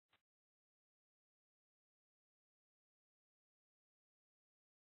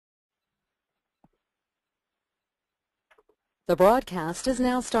The broadcast is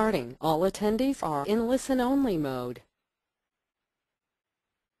now starting. All attendees are in listen-only mode.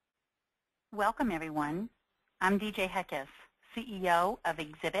 Welcome, everyone. I'm DJ Heckes, CEO of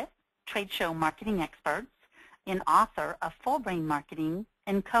EXHIB-IT, trade show marketing experts, and author of Full Brain Marketing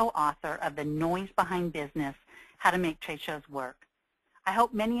and co-author of The Noise Behind Business, How to Make Trade Shows Work. I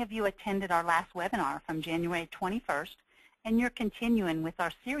hope many of you attended our last webinar from January 21st, and you're continuing with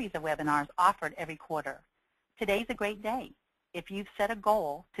our series of webinars offered every quarter. Today's a great day if you've set a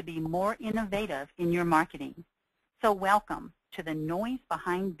goal to be more innovative in your marketing. So welcome to The Noise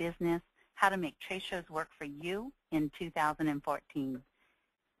Behind Business, How to Make Trade Shows Work for You in 2014.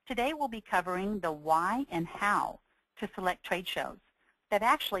 Today we'll be covering the why and how to select trade shows that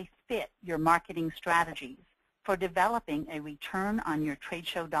actually fit your marketing strategies for developing a return on your trade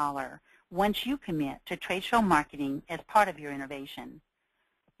show dollar once you commit to trade show marketing as part of your innovation.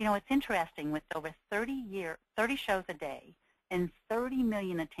 You know, it's interesting, with over 30 shows a day and 30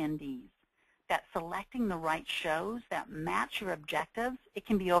 million attendees, that selecting the right shows that match your objectives, it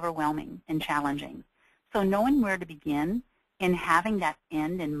can be overwhelming and challenging. So knowing where to begin and having that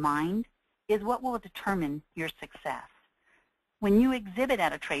end in mind is what will determine your success. When you exhibit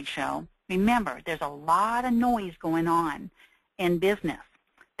at a trade show, remember there's a lot of noise going on in business,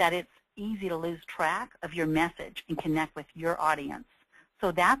 that it's easy to lose track of your message and connect with your audience.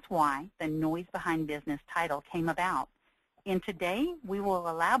 So that's why the Noise Behind Business title came about. And today, we will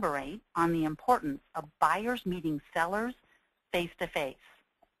elaborate on the importance of buyers meeting sellers face-to-face.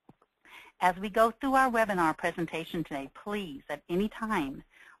 As we go through our webinar presentation today, please, at any time,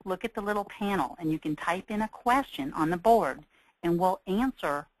 look at the little panel, and you can type in a question on the board, and we'll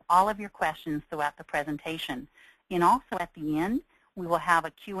answer all of your questions throughout the presentation. And also at the end, we will have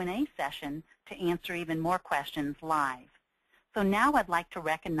a Q&A session to answer even more questions live. So now I'd like to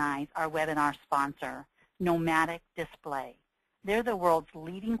recognize our webinar sponsor, Nomadic Display. They're the world's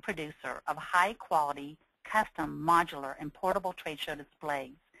leading producer of high-quality, custom, modular, and portable trade show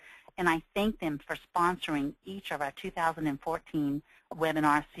displays. And I thank them for sponsoring each of our 2014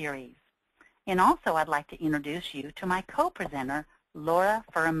 webinar series. And also I'd like to introduce you to my co-presenter, Laura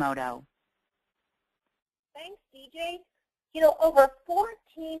Furamoto. Thanks, DJ. You know, over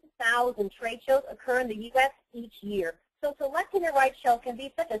 14,000 trade shows occur in the U.S. each year. So selecting the right show can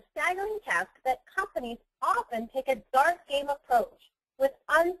be such a staggering task that companies often take a dark-game approach with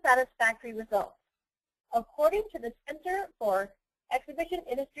unsatisfactory results. According to the Center for Exhibition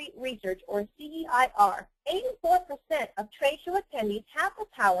Industry Research, or CEIR, 84% of trade show attendees have the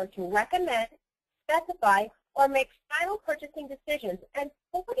power to recommend, specify, or make final purchasing decisions, and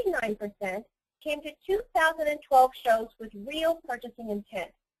 49% came to 2012 shows with real purchasing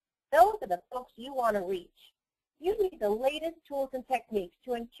intent. Those are the folks you want to reach. You need the latest tools and techniques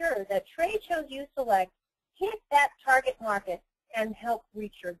to ensure that trade shows you select hit that target market and help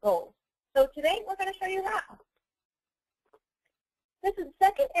reach your goals. So today we're going to show you how. This is the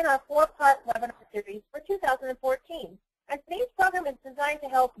second in our four-part webinar series for 2014. And today's program is designed to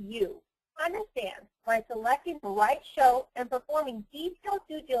help you understand why selecting the right show and performing detailed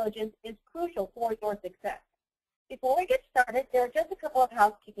due diligence is crucial for your success. Before we get started, there are just a couple of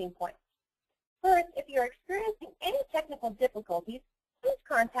housekeeping points. First, if you're experiencing any technical difficulties, please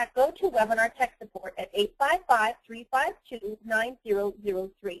contact GoToWebinar Tech Support at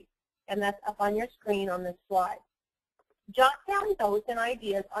 855-352-9003. And that's up on your screen on this slide. Jot down notes and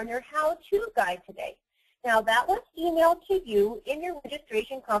ideas on your how-to guide today. Now, that was emailed to you in your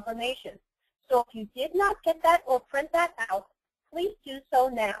registration confirmation. So if you did not get that or print that out, please do so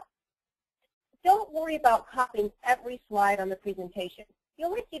now. Don't worry about copying every slide on the presentation.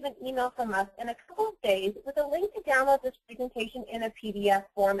 You'll receive an email from us in a couple of days with a link to download this presentation in a PDF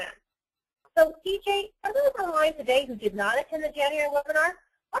format. So, DJ, are those online today who did not attend the January webinar?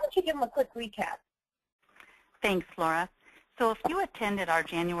 Why don't you give them a quick recap? Thanks, Laura. So if you attended our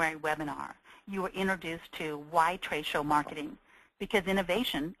January webinar, you were introduced to why trade show marketing, because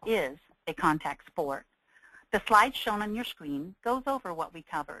innovation is a contact sport. The slide shown on your screen goes over what we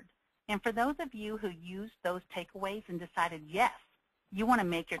covered. And for those of you who used those takeaways and decided, yes, you want to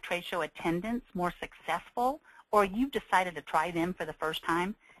make your trade show attendance more successful, or you've decided to try them for the first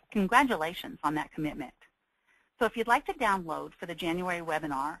time, congratulations on that commitment. So if you'd like to download for the January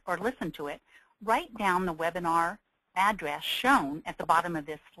webinar or listen to it, write down the webinar address shown at the bottom of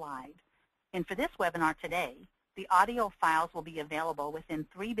this slide. And for this webinar today, the audio files will be available within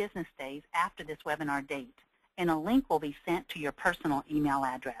 3 business days after this webinar date, and a link will be sent to your personal email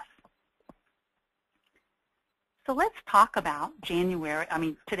address. So let's talk about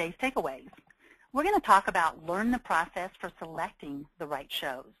today's takeaways. We're going to talk about learn the process for selecting the right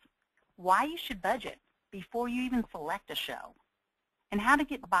shows, why you should budget before you even select a show, and how to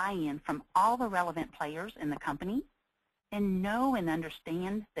get buy-in from all the relevant players in the company, and know and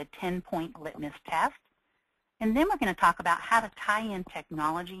understand the 10-point litmus test. And then we're going to talk about how to tie in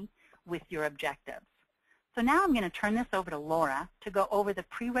technology with your objectives. So now I'm going to turn this over to Laura to go over the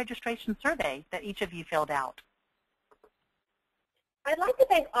pre-registration survey that each of you filled out. I'd like to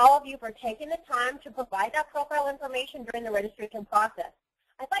thank all of you for taking the time to provide that profile information during the registration process.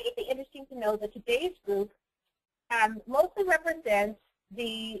 I thought it'd be interesting to know that today's group mostly represents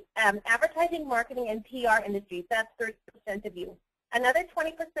the advertising, marketing, and PR industries. That's 30% of you. Another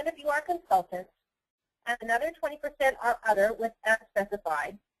 20% of you are consultants, and another 20% are other, with as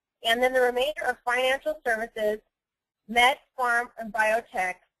specified. And then the remainder are financial services, med, farm, and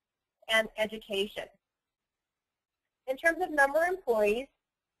biotech, and education. In terms of number of employees,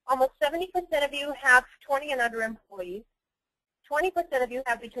 almost 70% of you have 20 and under employees. 20% of you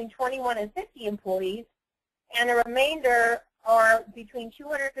have between 21 and 50 employees, and the remainder are between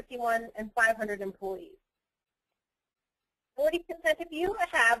 251 and 500 employees. 40% of you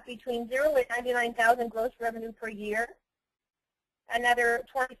have between 0 and 99,000 gross revenue per year. Another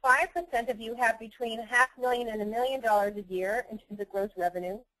 25% of you have between $500,000 and $1 million a year in terms of gross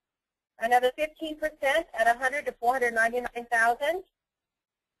revenue. Another 15% at 100 to 499,000.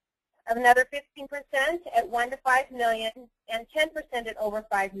 Another 15% at 1 to 5 million, and 10% at over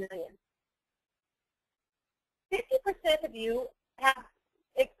 5 million. 50% of you have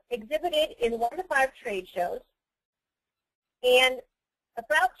exhibited in 1 to 5 trade shows, and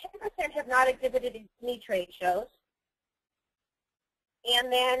about 10% have not exhibited in any trade shows.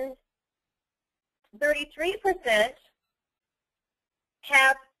 And then 33%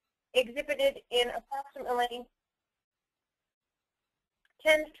 have exhibited in approximately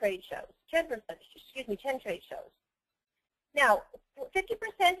 10 trade shows, 10% trade shows. Now,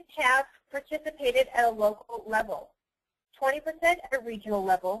 50% have participated at a local level, 20% at a regional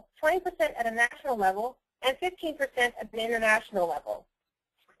level, 20% at a national level, and 15% at an international level.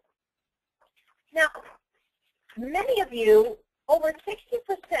 Now, many of you, over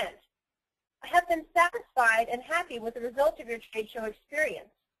 60%, have been satisfied and happy with the results of your trade show experience.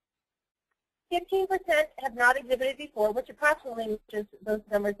 15% have not exhibited before, which approximately matches those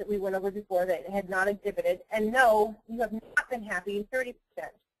numbers that we went over before that had not exhibited. And no, you have not been happy, 30%.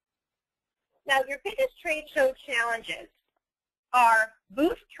 Now, your biggest trade show challenges are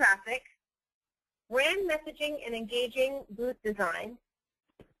booth traffic, brand messaging and engaging booth design,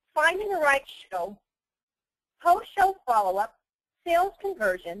 finding the right show, post-show follow-up, sales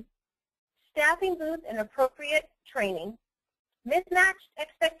conversion, staffing booth and appropriate training, mismatched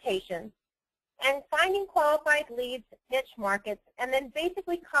expectations, and finding qualified leads, niche markets, and then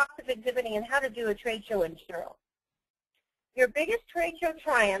basically cost of exhibiting and how to do a trade show in general. Your biggest trade show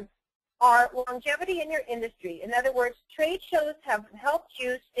triumphs are longevity in your industry. In other words, trade shows have helped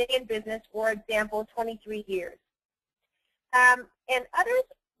you stay in business, for example, 23 years. And others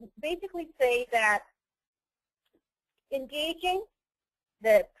basically say that engaging,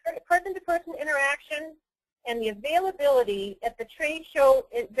 the person-to-person interaction, and the availability at the trade show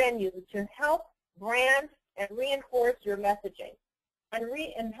venue to help brand and reinforce your messaging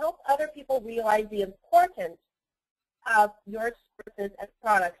and help other people realize the importance of your services and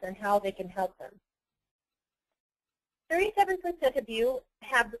products and how they can help them. 37% of you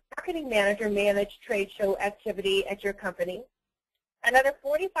have the marketing manager manage trade show activity at your company. Another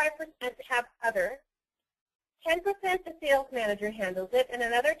 45% have other. 10% the sales manager handles it, and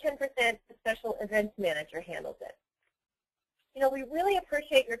another 10% the special events manager handles it. You know, we really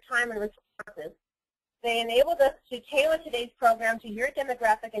appreciate your time and responses. They enabled us to tailor today's program to your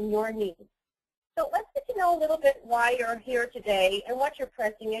demographic and your needs. So let's get to know a little bit why you're here today and what your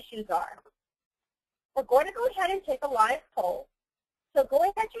pressing issues are. We're going to go ahead and take a live poll. So go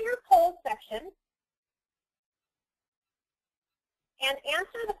ahead to your poll section and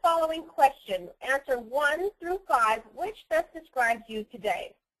answer the following question. Answer 1 through 5, which best describes you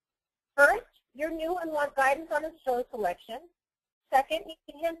today. First, you're new and want guidance on the show selection. Second, you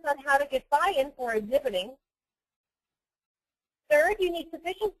need hints on how to get buy-in for exhibiting. Third, you need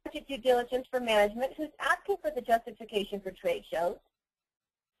sufficient budget due diligence for management who's asking for the justification for trade shows.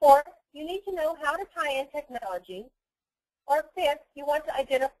 Fourth, you need to know how to tie in technology. Or fifth, you want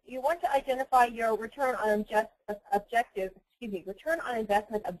to identify your return on return on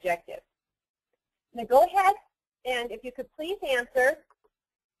investment objective. Now go ahead, and if you could please answer.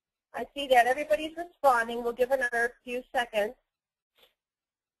 I see that everybody's responding. We'll give another few seconds.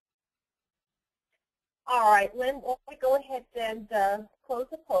 All right, Lynn, why don't we go ahead and close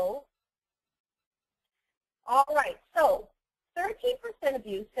the poll. All right, so 13% of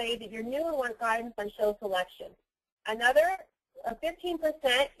you say that you're new and want guidance on show selection. Another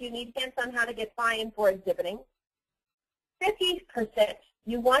 15% you need hints on how to get buy-in for exhibiting. 50%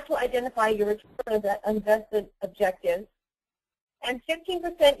 you want to identify your return on investment objectives. And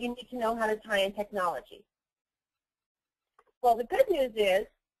 15% you need to know how to tie in technology. Well, the good news is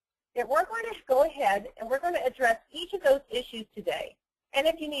that we're going to go ahead and we're going to address each of those issues today. And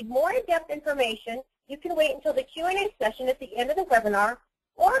if you need more in-depth information, you can wait until the Q&A session at the end of the webinar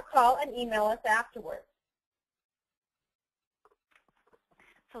or call and email us afterwards.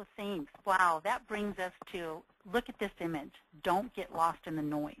 So thanks. Wow, that brings us to look at this image. Don't get lost in the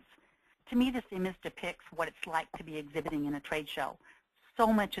noise. To me, this image depicts what it's like to be exhibiting in a trade show. So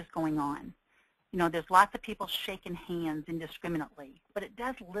much is going on. You know, there's lots of people shaking hands indiscriminately, but it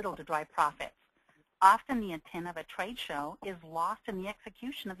does little to drive profits. Often the intent of a trade show is lost in the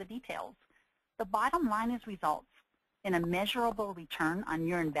execution of the details. The bottom line is results, and a measurable return on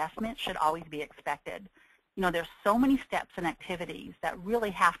your investment should always be expected. You know, there's so many steps and activities that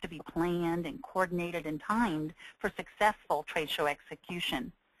really have to be planned and coordinated and timed for successful trade show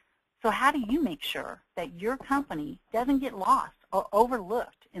execution. So how do you make sure that your company doesn't get lost or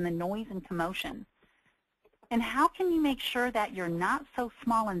overlooked in the noise and commotion? And how can you make sure that your not so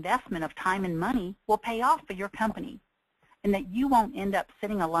small investment of time and money will pay off for your company, and that you won't end up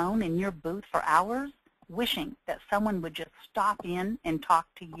sitting alone in your booth for hours wishing that someone would just stop in and talk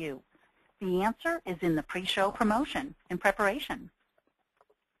to you? The answer is in the pre-show promotion and preparation.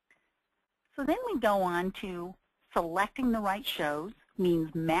 So then we go on to selecting the right shows,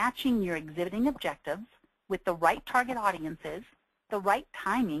 means matching your exhibiting objectives with the right target audiences, the right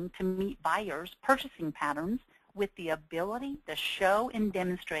timing to meet buyers' purchasing patterns, with the ability to show and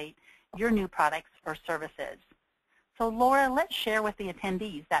demonstrate your new products or services. So Laura, let's share with the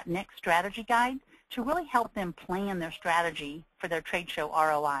attendees that next strategy guide to really help them plan their strategy for their trade show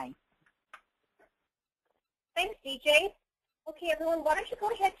ROI. Thanks, DJ. Okay, everyone, why don't you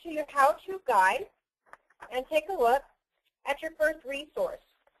go ahead to your how-to guide and take a look at your first resource.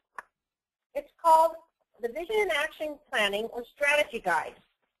 It's called the Vision and Action Planning or Strategy Guide.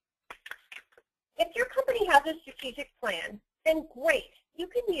 If your company has a strategic plan, then great. You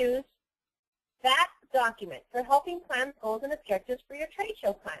can use that document for helping plan goals and objectives for your trade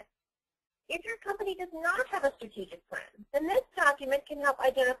show plan. If your company does not have a strategic plan, then this document can help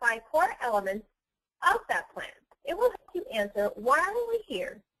identify core elements of that plan. It will help you answer, why are we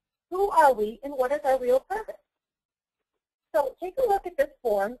here? Who are we? And what is our real purpose? So take a look at this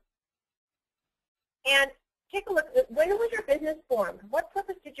form and take a look at when was your business formed? What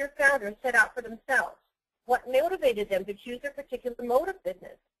purpose did your founders set out for themselves? What motivated them to choose a particular mode of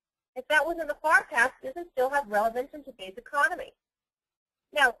business? If that was in the far past, does it still have relevance in today's economy?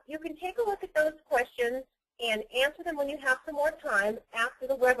 Now, you can take a look at those questions and answer them when you have some more time after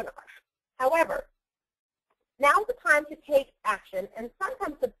the webinar. However, now's the time to take action, and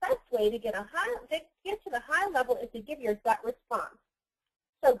sometimes the best way to get to the high level is to give your gut response.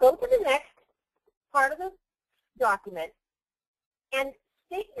 So go to the next part of the document and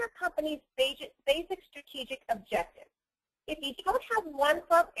state your company's basic strategic objective. If you don't have one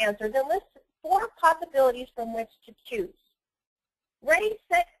firm answer, then list 4 possibilities from which to choose. Ready,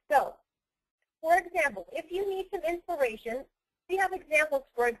 set, go. For example, if you need some inspiration, we have examples,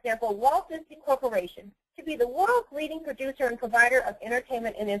 for example, Walt Disney Corporation, to be the world's leading producer and provider of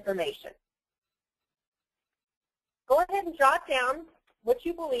entertainment and information. Go ahead and jot down what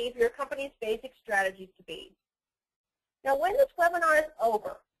you believe your company's basic strategy to be. Now, when this webinar is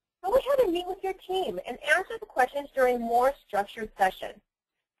over, go ahead and meet with your team and answer the questions during a more structured session.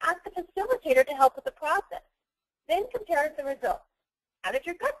 Ask the facilitator to help with the process. Then compare the results. How did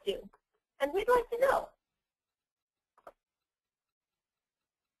your gut do? And we'd like to know.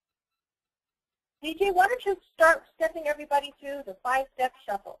 DJ, why don't you start stepping everybody through the 5-step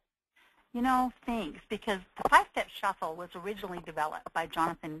shuffle? You know, thanks, because the 5-step shuffle was originally developed by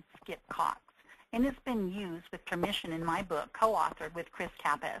Jonathan Skip Cox, and it's been used with permission in my book, co-authored with Chris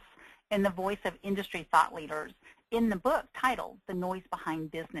Kappas, and the voice of industry thought leaders, in the book titled The Noise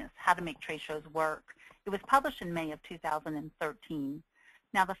Behind Business, How to Make Trade Shows Work. It was published in May of 2013.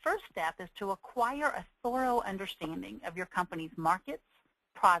 Now, the first step is to acquire a thorough understanding of your company's markets,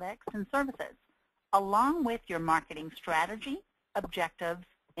 products, and services, along with your marketing strategy, objectives,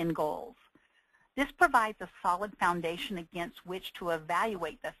 and goals. This provides a solid foundation against which to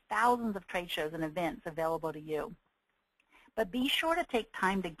evaluate the thousands of trade shows and events available to you. But be sure to take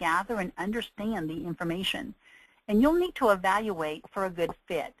time to gather and understand the information. And you'll need to evaluate for a good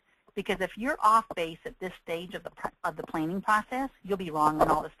fit, because if you're off base at this stage of the planning process, you'll be wrong on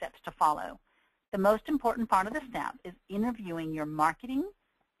all the steps to follow. The most important part of the step is interviewing your marketing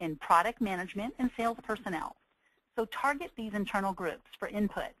and product management and sales personnel. So target these internal groups for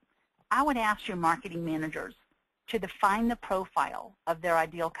input. I would ask your marketing managers to define the profile of their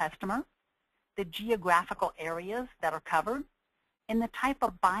ideal customer, the geographical areas that are covered, and the type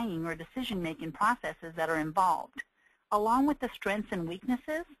of buying or decision-making processes that are involved, along with the strengths and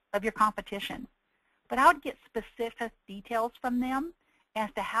weaknesses of your competition. But I would get specific details from them as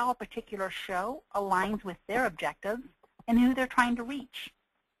to how a particular show aligns with their objectives and who they're trying to reach.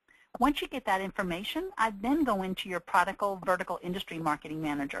 Once you get that information, I'd then go into your product vertical industry marketing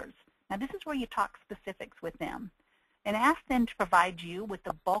managers. Now this is where you talk specifics with them and ask them to provide you with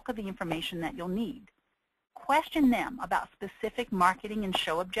the bulk of the information that you'll need. Question them about specific marketing and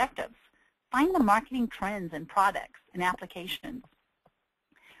show objectives. Find the marketing trends and products and applications.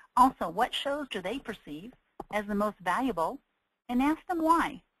 Also, what shows do they perceive as the most valuable, and ask them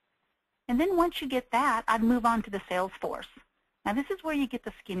why. And then once you get that, I'd move on to the sales force. Now this is where you get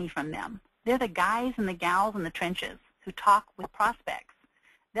the skinny from them. They're the guys and the gals in the trenches who talk with prospects.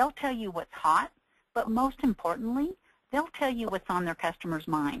 They'll tell you what's hot, but most importantly, they'll tell you what's on their customers'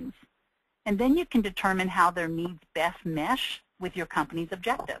 minds. And then you can determine how their needs best mesh with your company's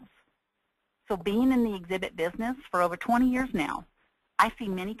objectives. So being in the exhibit business for over 20 years now, I see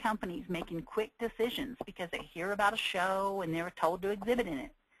many companies making quick decisions because they hear about a show and they're told to exhibit in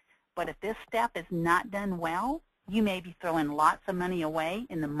it. But if this step is not done well, you may be throwing lots of money away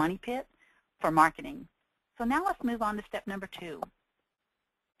in the money pit for marketing. So now let's move on to step number 2.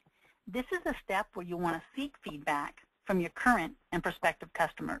 This is a step where you want to seek feedback from your current and prospective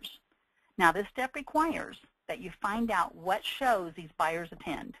customers. Now this step requires that you find out what shows these buyers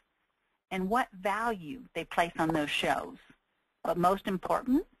attend and what value they place on those shows. But most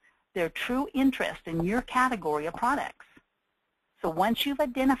important, their true interest in your category of products. So once you've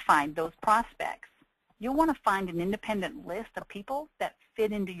identified those prospects, you'll want to find an independent list of people that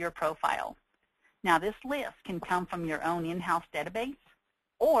fit into your profile. Now this list can come from your own in-house database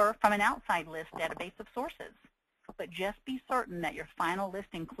or from an outside list database of sources. But just be certain that your final list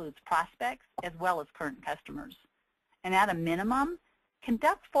includes prospects as well as current customers. And at a minimum,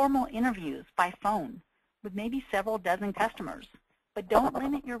 conduct formal interviews by phone with maybe several dozen customers. But don't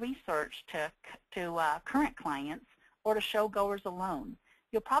limit your research to current clients or to showgoers alone.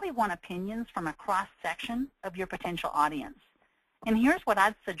 You'll probably want opinions from a cross-section of your potential audience. And here's what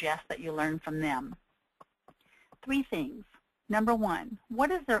I'd suggest that you learn from them. 3 things. Number 1, what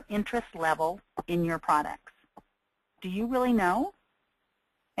is their interest level in your products? Do you really know?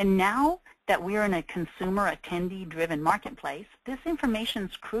 And now that we're in a consumer attendee-driven marketplace, this information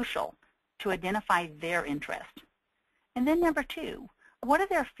is crucial to identify their interest. And then number 2, what are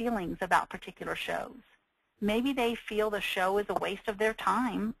their feelings about particular shows? Maybe they feel the show is a waste of their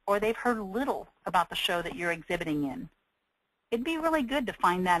time, or they've heard little about the show that you're exhibiting in. It'd be really good to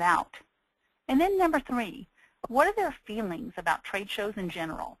find that out. And then number 3, what are their feelings about trade shows in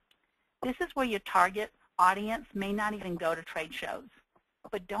general? This is where your target audience may not even go to trade shows.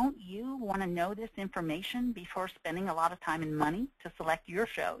 But don't you want to know this information before spending a lot of time and money to select your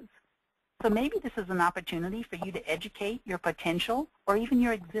shows? So maybe this is an opportunity for you to educate your potential or even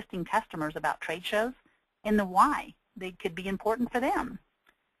your existing customers about trade shows and the why they could be important for them.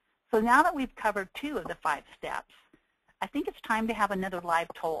 So now that we've covered 2 of the 5 steps, I think it's time to have another live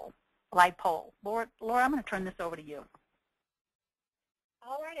poll. Laura, I'm going to turn this over to you.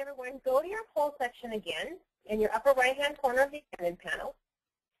 All right, everyone, go to your poll section again in your upper right-hand corner of the admin panel,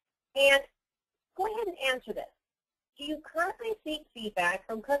 and go ahead and answer this. Do you currently seek feedback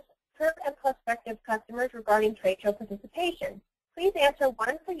from current and prospective customers regarding trade show participation? Please answer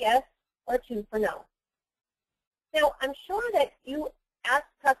 1 for yes or 2 for no. Now, I'm sure that you ask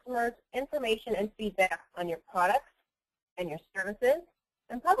customers information and feedback on your products and your services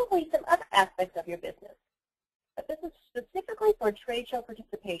and probably some other aspects of your business. But this is specifically for trade show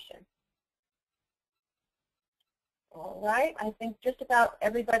participation. All right, I think just about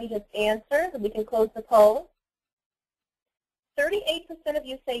everybody has answered, and we can close the poll. 38% of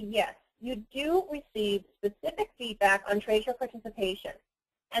you say yes, you do receive specific feedback on trade show participation,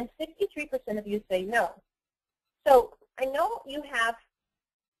 and 63% of you say no. So I know you have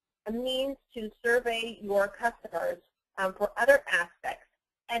a means to survey your customers for other aspects,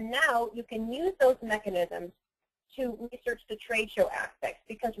 and now you can use those mechanisms to research the trade show aspects,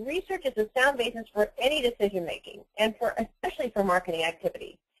 because research is a sound basis for any decision making, and especially for marketing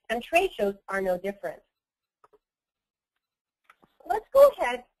activity, and trade shows are no different. Let's go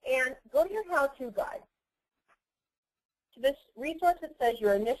ahead and go to your how-to guide, to this resource that says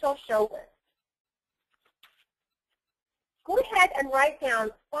your initial show list. Go ahead and write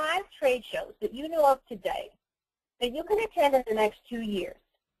down 5 trade shows that you know of today that you can attend in the next 2 years.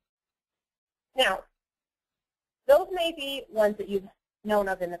 Now, those may be ones that you've known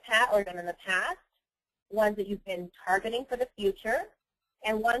of in the past or done in the past, ones that you've been targeting for the future,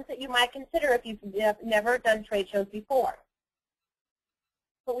 and ones that you might consider if you've never done trade shows before.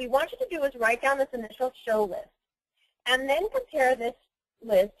 What we want you to do is write down this initial show list, and then compare this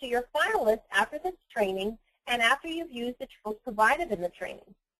list to your final list after this training and after you've used the tools provided in the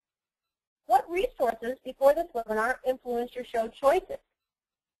training. What resources before this webinar influenced your show choices?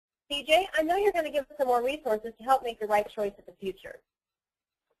 DJ, I know you're going to give us some more resources to help make the right choice in the future.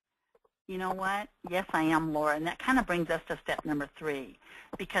 You know what? Yes, I am, Laura, and that kind of brings us to step number 3,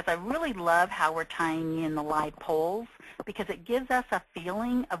 because I really love how we're tying in the live polls, because it gives us a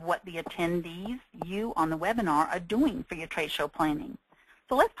feeling of what the attendees, you on the webinar, are doing for your trade show planning.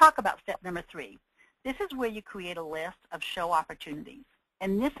 So let's talk about step number 3. This is where you create a list of show opportunities,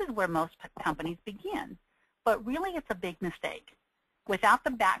 and this is where most companies begin, but really it's a big mistake. Without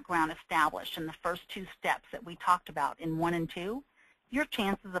the background established in the first 2 steps that we talked about in 1 and 2, your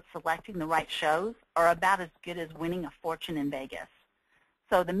chances of selecting the right shows are about as good as winning a fortune in Vegas.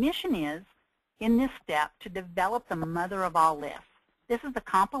 So the mission is, in this step, to develop the mother of all lists. This is the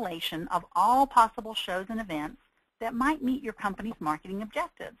compilation of all possible shows and events that might meet your company's marketing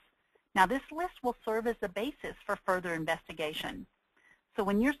objectives. Now, this list will serve as the basis for further investigation. So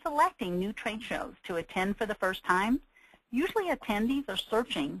when you're selecting new trade shows to attend for the first time, usually attendees are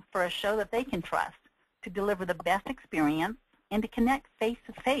searching for a show that they can trust to deliver the best experience and to connect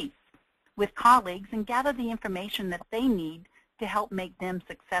face-to-face with colleagues and gather the information that they need to help make them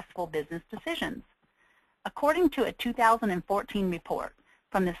successful business decisions. According to a 2014 report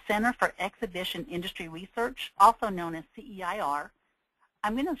from the Center for Exhibition Industry Research, also known as CEIR,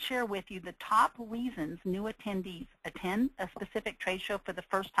 I'm going to share with you the top reasons new attendees attend a specific trade show for the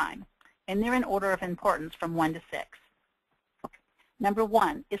first time, and they're in order of importance from 1 to 6. Number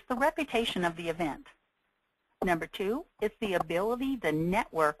 1 is the reputation of the event. Number 2, it's the ability to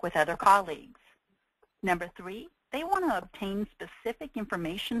network with other colleagues. Number 3, they want to obtain specific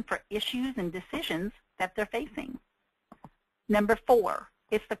information for issues and decisions that they're facing. Number 4,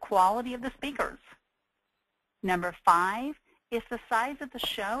 it's the quality of the speakers. Number 5, it's the size of the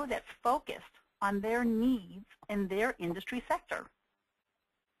show that's focused on their needs in their industry sector.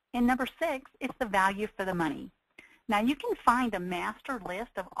 And number 6, it's the value for the money. Now, you can find a master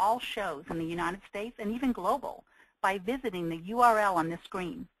list of all shows in the United States and even global by visiting the URL on this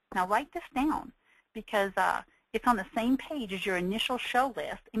screen. Now, write this down because it's on the same page as your initial show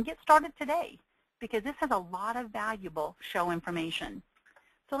list, and get started today because this has a lot of valuable show information.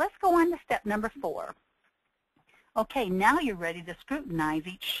 So let's go on to step number 4. Okay, now you're ready to scrutinize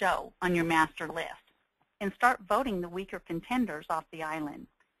each show on your master list and start voting the weaker contenders off the island.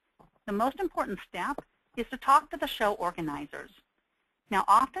 The most important step is to talk to the show organizers. Now,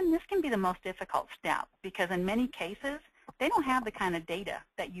 often this can be the most difficult step because in many cases, they don't have the kind of data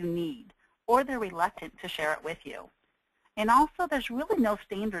that you need, or they're reluctant to share it with you. And also, there's really no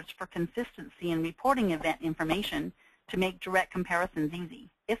standards for consistency in reporting event information to make direct comparisons easy.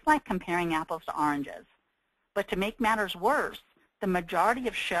 It's like comparing apples to oranges. But to make matters worse, the majority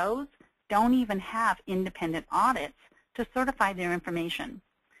of shows don't even have independent audits to certify their information.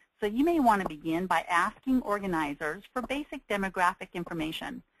 So you may want to begin by asking organizers for basic demographic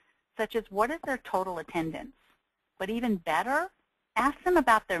information, such as what is their total attendance. But even better, ask them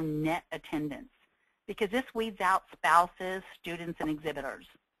about their net attendance, because this weeds out spouses, students, and exhibitors.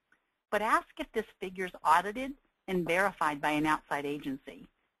 But ask if this figure is audited and verified by an outside agency.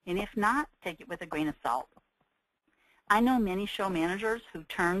 And if not, take it with a grain of salt. I know many show managers who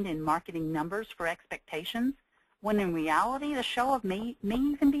turned in marketing numbers for expectations, when in reality the show may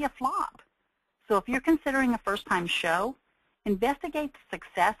even be a flop. So if you're considering a first-time show, investigate the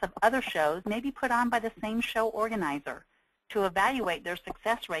success of other shows maybe put on by the same show organizer to evaluate their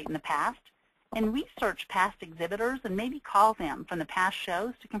success rate in the past, and research past exhibitors and maybe call them from the past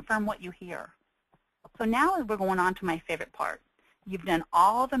shows to confirm what you hear. So now we're going on to my favorite part. You've done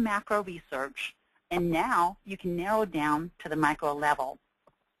all the macro research, and now you can narrow down to the micro level.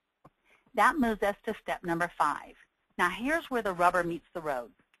 That moves us to step number 5. Now here's where the rubber meets the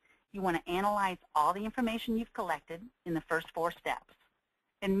road. You want to analyze all the information you've collected in the first 4 steps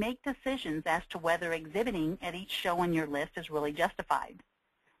and make decisions as to whether exhibiting at each show on your list is really justified.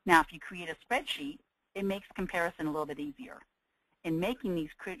 Now if you create a spreadsheet, it makes comparison a little bit easier. In making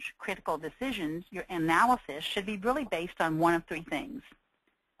these critical decisions, your analysis should be really based on one of 3 things.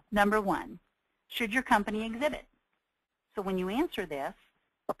 Number 1, should your company exhibit? So when you answer this,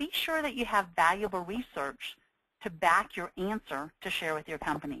 be sure that you have valuable research to back your answer to share with your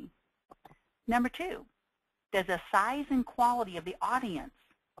company. Number 2, does the size and quality of the audience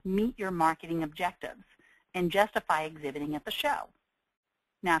meet your marketing objectives and justify exhibiting at the show?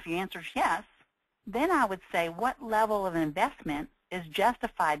 Now, if your answer is yes, then I would say what level of investment is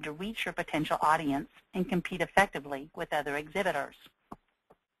justified to reach your potential audience and compete effectively with other exhibitors.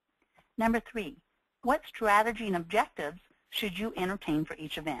 Number 3, what strategy and objectives should you entertain for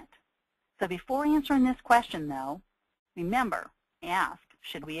each event? So before answering this question, though, remember, ask,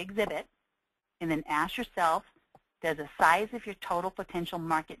 should we exhibit? And then ask yourself, does the size of your total potential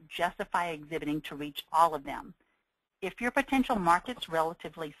market justify exhibiting to reach all of them? If your potential market's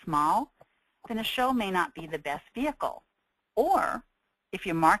relatively small, then a show may not be the best vehicle. Or if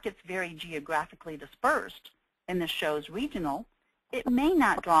your market's very geographically dispersed and the show's regional, it may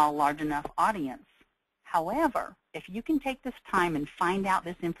not draw a large enough audience. However, if you can take this time and find out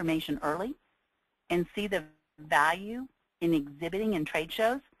this information early and see the value in exhibiting in trade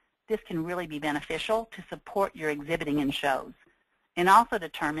shows, this can really be beneficial to support your exhibiting in shows, and also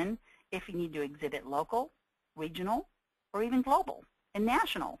determine if you need to exhibit local, regional, or even global and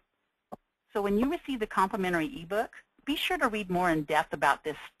national. So when you receive the complimentary ebook, be sure to read more in depth about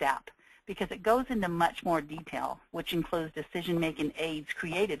this step because it goes into much more detail, which includes decision-making aids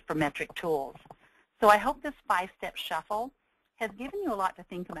created for metric tools. So I hope this 5-step shuffle has given you a lot to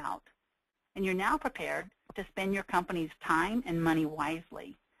think about, and you're now prepared to spend your company's time and money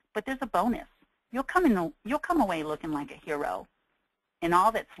wisely. But there's a bonus. You'll come away looking like a hero, and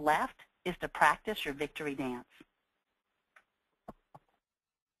all that's left is to practice your victory dance.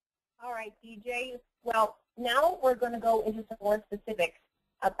 All right, DJ. Well, now we're going to go into some more specifics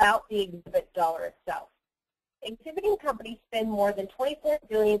about the exhibit dollar itself. Exhibiting companies spend more than $24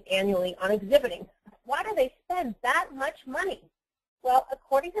 billion annually on exhibiting. Why do they spend that much money? Well,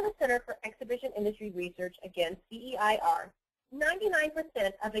 according to the Center for Exhibition Industry Research, again, CEIR,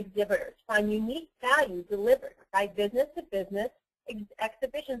 99% of exhibitors find unique value delivered by business-to-business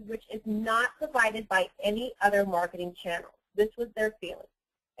exhibitions which is not provided by any other marketing channel. This was their feeling.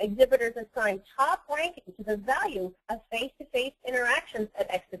 Exhibitors assign top ranking to the value of face-to-face interactions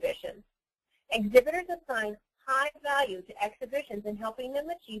at exhibitions. Exhibitors assign high value to exhibitions in helping them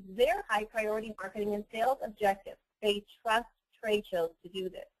achieve their high-priority marketing and sales objectives. They trust trade shows to do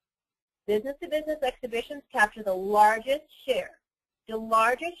this. Business-to-business exhibitions capture the largest share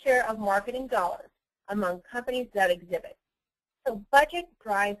of marketing dollars among companies that exhibit. So budget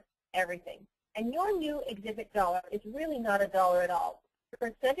drives everything. And your new exhibit dollar is really not a dollar at all. The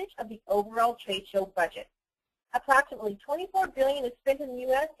percentage of the overall trade show budget. Approximately $24 billion is spent in the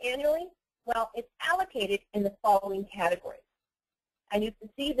U.S. annually. Well, it's allocated in the following categories. And you can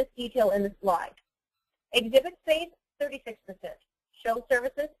see this detail in the slide. Exhibit space, 36%. Show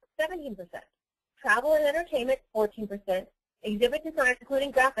services, 17%. Travel and entertainment, 14%. Exhibit design,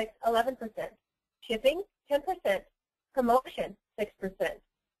 including graphics, 11%. Shipping, 10%. Promotion, 6%.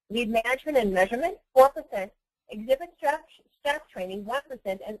 Lead management and measurement, 4%. Exhibit staff training,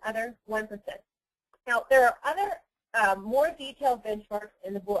 1%, and other, 1%. Now, there are other more detailed benchmarks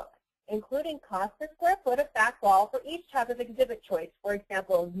in the book, including cost per square foot of back wall for each type of exhibit choice, for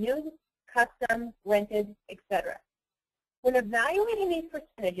example, new, custom, rented, etc. When evaluating these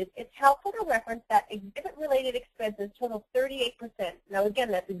percentages, it's helpful to reference that exhibit-related expenses total 38%. Now,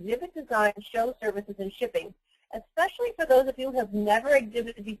 again, that's exhibit design, show services, and shipping, especially for those of you who have never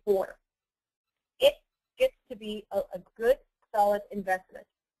exhibited before. It gets to be a good, solid investment.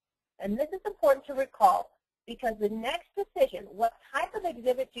 And this is important to recall because the next decision, what type of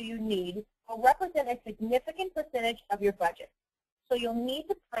exhibit do you need, will represent a significant percentage of your budget. So you'll need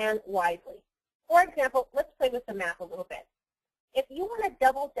to plan wisely. For example, let's play with the math a little bit. If you want a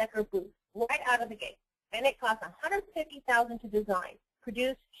double-decker booth right out of the gate, and it costs $150,000 to design,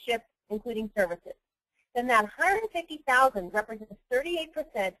 produce, ship, including services, then that $150,000 represents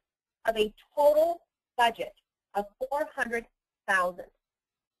 38% of a total budget of $400,000.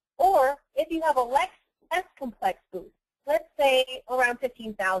 Or if you have a less complex booth, let's say around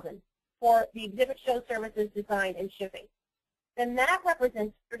 $15,000 for the exhibit, show services, design, and shipping, then that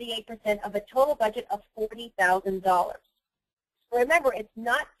represents 38% of a total budget of $40,000. Remember, it's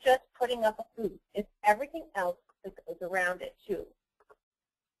not just putting up a booth, it's everything else that goes around it too.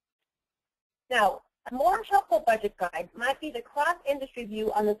 Now, a more helpful budget guide might be the cross-industry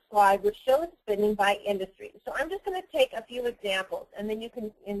view on the slide, which shows spending by industry. So I'm just going to take a few examples, and then you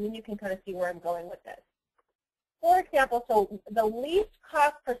can kind of see where I'm going with this. For example, so the least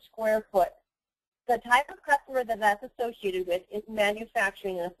cost per square foot, the type of customer that that's associated with is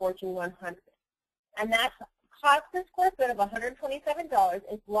manufacturing in the Fortune 100, and that cost per square foot of $127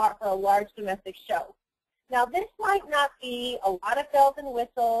 is for a large domestic show. Now, this might not be a lot of bells and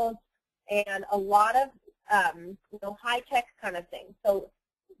whistles and a lot of high-tech kind of thing. So,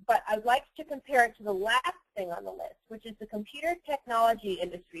 but I'd like to compare it to the last thing on the list, which is the computer technology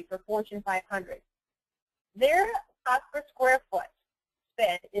industry for Fortune 500. Their cost per square foot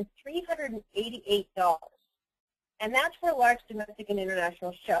spent is $388, and that's for a large domestic and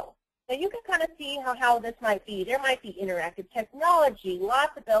international show. So you can kind of see how this might be. There might be interactive technology,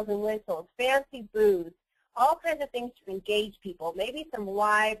 lots of bells and whistles, fancy booths, all kinds of things to engage people, maybe some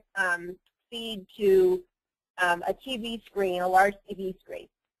live feed to a TV screen, a large TV screen.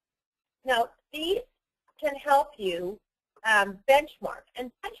 Now, these can help you benchmark,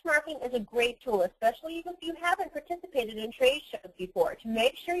 and benchmarking is a great tool, especially if you haven't participated in trade shows before, to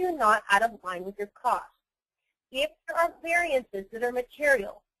make sure you're not out of line with your costs. If there are variances that are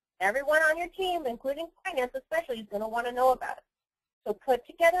material, everyone on your team, including finance especially, is going to want to know about it. So put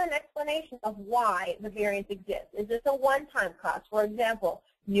together an explanation of why the variance exists. Is this a one-time cost? For example,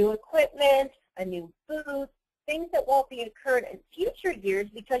 new equipment, a new booth, things that won't be incurred in future years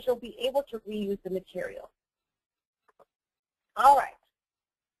because you'll be able to reuse the material. All right.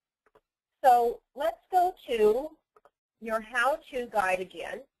 So let's go to your how-to guide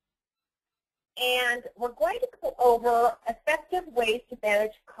again. And we're going to go over effective ways to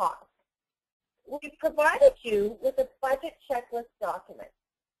manage costs. We've provided you with a budget checklist document.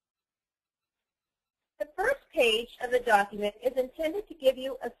 The first page of the document is intended to give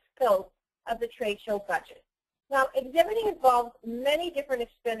you a scope of the trade show budget. Now, exhibiting involves many different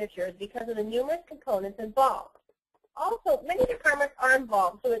expenditures because of the numerous components involved. Also, many departments are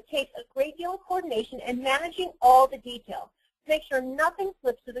involved, so it takes a great deal of coordination and managing all the details to make sure nothing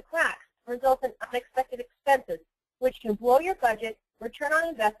slips through the cracks, results in unexpected expenses, which can blow your budget, return on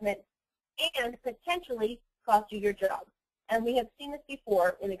investment, and potentially cost you your job. And we have seen this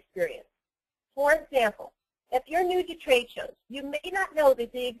before in experience. For example, if you're new to trade shows, you may not know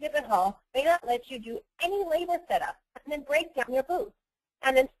that the exhibit hall may not let you do any labor setup and then break down your booth.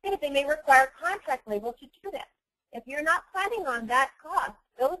 And instead, they may require contract labor to do that. If you're not planning on that cost,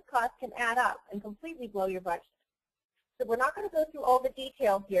 those costs can add up and completely blow your budget. So we're not going to go through all the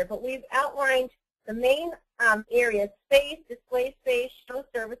details here, but we've outlined the main areas: space, display space, show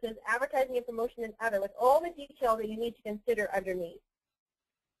services, advertising and promotion, and other, with all the detail that you need to consider underneath.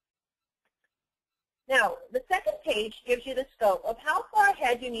 Now, the second page gives you the scope of how far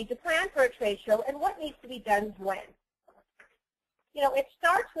ahead you need to plan for a trade show and what needs to be done when. You know, it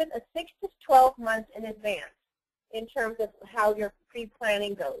starts with a 6 to 12 months in advance in terms of how your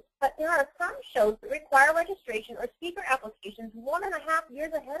pre-planning goes. But there are some shows that require registration or speaker applications 1.5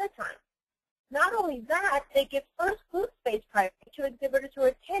 years ahead of time. Not only that, they give first booth space priority to exhibitors who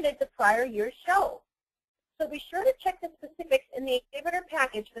attended the prior year's show. So be sure to check the specifics in the exhibitor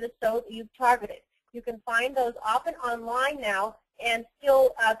package for the show that you've targeted. You can find those often online now, and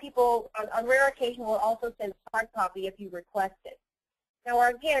still people on rare occasion will also send hard copy if you request it. Now,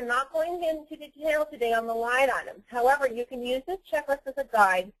 we're again not going into detail today on the line items. However, you can use this checklist as a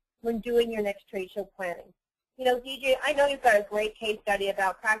guide when doing your next trade show planning. You know, DJ, I know you've got a great case study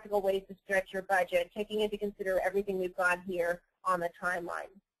about practical ways to stretch your budget, taking into consider everything we've got here on the timeline.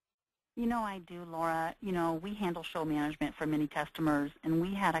 You know, I do, Laura. You know, we handle show management for many customers, and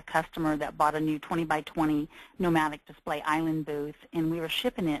we had a customer that bought a new 20 by 20 nomadic display island booth, and we were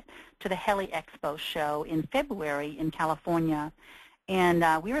shipping it to the Heli Expo show in February in California. And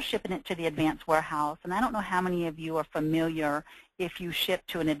we were shipping it to the advanced warehouse. And I don't know how many of you are familiar if you ship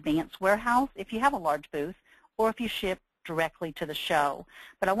to an advanced warehouse, if you have a large booth, or if you ship directly to the show.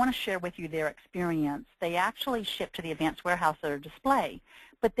 But I want to share with you their experience. They actually shipped to the advanced warehouse their display,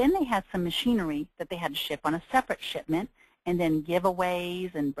 but then they had some machinery that they had to ship on a separate shipment, and then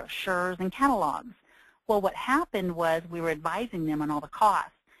giveaways and brochures and catalogs. Well, what happened was we were advising them on all the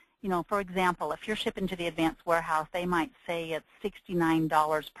costs. You know, for example, if you're shipping to the advanced warehouse, they might say it's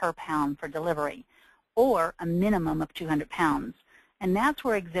 $69 per pound for delivery, or a minimum of 200 pounds. And that's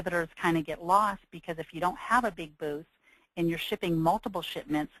where exhibitors kind of get lost, because if you don't have a big booth and you're shipping multiple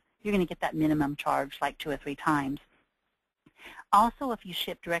shipments, you're going to get that minimum charge like 2 or 3 times. Also, if you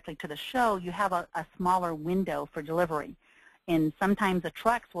ship directly to the show, you have a smaller window for delivery. And sometimes the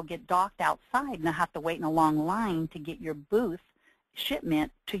trucks will get docked outside and they'll have to wait in a long line to get your booth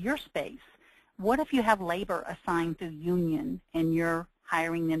shipment to your space. What if you have labor assigned through union and you're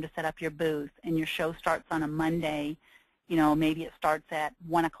hiring them to set up your booth, and your show starts on a Monday, you know, maybe it starts at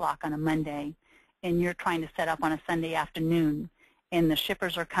 1 o'clock on a Monday, and you're trying to set up on a Sunday afternoon, and the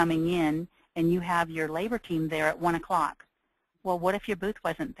shippers are coming in, and you have your labor team there at 1 o'clock. Well, what if your booth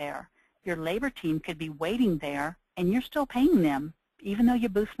wasn't there? Your labor team could be waiting there, and you're still paying them, even though your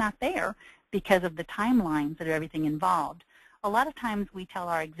booth's not there. because of the timelines that are everything involved. A lot of times we tell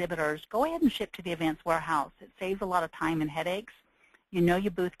our exhibitors, go ahead and ship to the events warehouse. It saves a lot of time and headaches. You know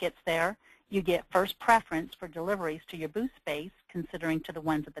your booth gets there. You get first preference for deliveries to your booth space, considering to the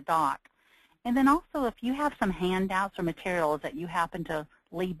ones at the dock. And then also, if you have some handouts or materials that you happen to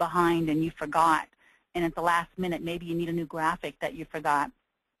leave behind and you forgot, and at the last minute maybe you need a new graphic that you forgot,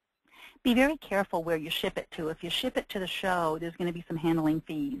 be very careful where you ship it to. If you ship it to the show, there's going to be some handling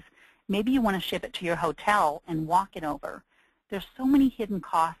fees. Maybe you want to ship it to your hotel and walk it over. There's so many hidden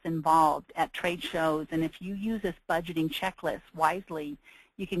costs involved at trade shows, and if you use this budgeting checklist wisely,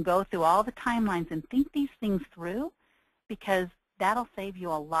 you can go through all the timelines and think these things through, because that'll save you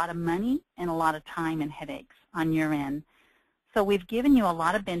a lot of money and a lot of time and headaches on your end. So we've given you a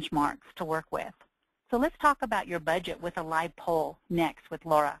lot of benchmarks to work with. So let's talk about your budget with a live poll next with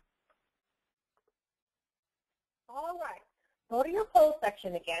Laura. All right. Go to your poll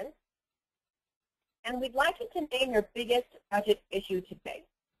section again. And we'd like you to name your biggest budget issue today.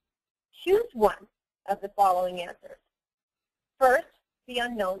 Choose one of the following answers. First, the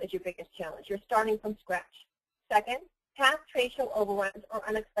unknown is your biggest challenge. You're starting from scratch. Second, past trade show overruns or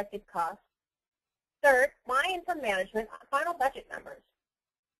unexpected costs. Third, buy-in from management on final budget numbers.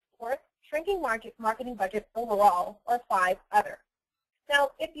 Fourth, shrinking marketing budget overall, or 5, other.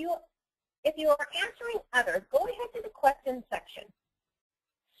 Now, if you are answering other, go ahead to the questions section.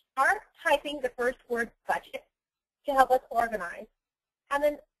 Start typing the first word budget to help us organize, and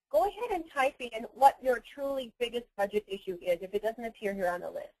then go ahead and type in what your truly biggest budget issue is if it doesn't appear here on the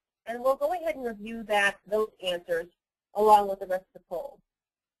list. And we'll go ahead and review those answers along with the rest of the poll.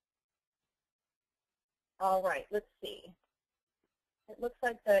 All right, let's see. It looks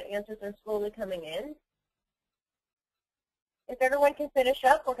like the answers are slowly coming in. If everyone can finish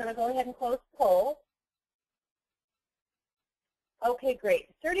up, we're going to go ahead and close the poll. Okay, great.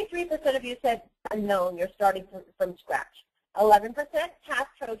 33% of you said unknown, you're starting from scratch. 11% past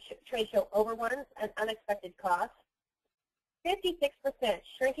trade show overruns and unexpected costs. 56%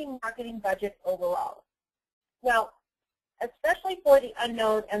 shrinking marketing budget overall. Now, especially for the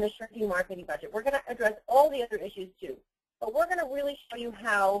unknown and the shrinking marketing budget, we're going to address all the other issues too. But we're going to really show you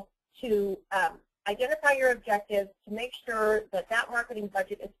how to identify your objectives to make sure that that marketing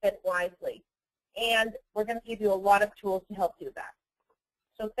budget is spent wisely. And we're going to give you a lot of tools to help do that.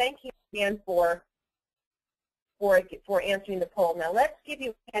 So thank you again for answering the poll. Now let's give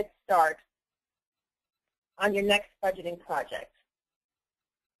you a head start on your next budgeting project.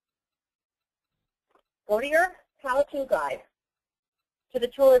 Go to your how-to guide, to the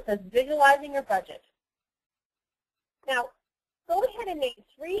tool that says Visualizing Your Budget. Now, go ahead and name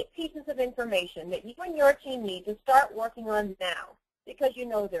 3 pieces of information that you and your team need to start working on now, because you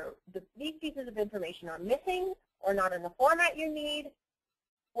know these pieces of information are missing or not in the format you need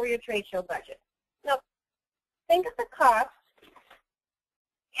for your trade show budget. Now, think of the costs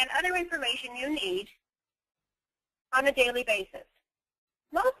and other information you need on a daily basis.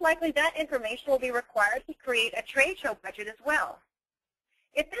 Most likely that information will be required to create a trade show budget as well.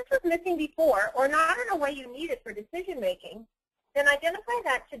 If this was missing before or not in a way you need it for decision making, then identify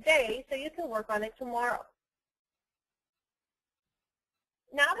that today so you can work on it tomorrow.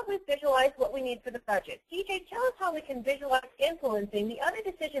 Now that we've visualized what we need for the budget, DJ, tell us how we can visualize influencing the other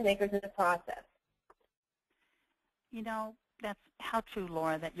decision makers in the process. You know, that's how true,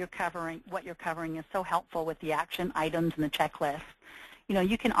 Laura, that what you're covering is so helpful with the action items and the checklist. You know,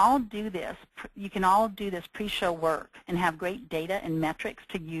 you can all do this. You can all do this pre-show work and have great data and metrics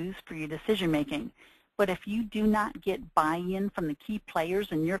to use for your decision making. But if you do not get buy-in from the key players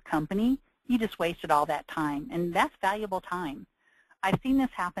in your company, you just wasted all that time, and that's valuable time. I've seen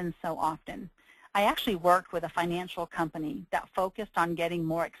this happen so often. I actually worked with a financial company that focused on getting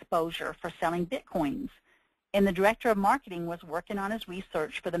more exposure for selling Bitcoins. And the director of marketing was working on his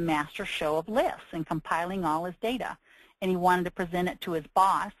research for the master show of lists and compiling all his data. And he wanted to present it to his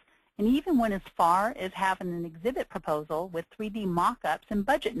boss, and he even went as far as having an exhibit proposal with 3D mock-ups and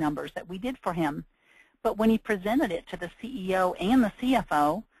budget numbers that we did for him. But when he presented it to the CEO and the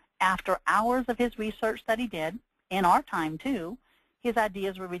CFO, after hours of his research that he did, and our time too, his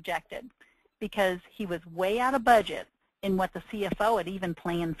ideas were rejected because he was way out of budget in what the CFO had even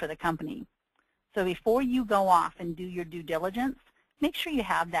planned for the company. So before you go off and do your due diligence, make sure you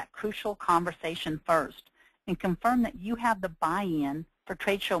have that crucial conversation first and confirm that you have the buy-in for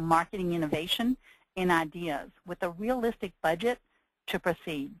trade show marketing innovation and ideas with a realistic budget to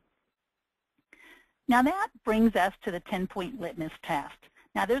proceed. Now that brings us to the 10-point litmus test.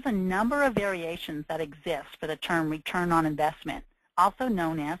 Now there's a number of variations that exist for the term return on investment, also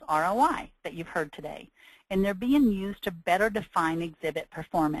known as ROI, that you've heard today, and they're being used to better define exhibit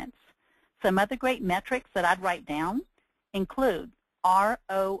performance. Some other great metrics that I'd write down include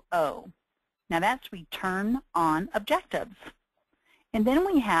ROO. Now that's return on objectives. And then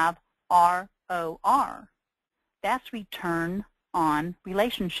we have ROR. That's return on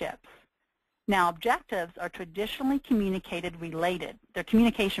relationships. Now objectives are traditionally communication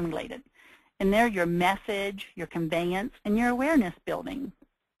related. And they're your message, your conveyance, and your awareness building.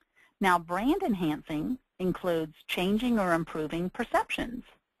 Now brand enhancing includes changing or improving perceptions.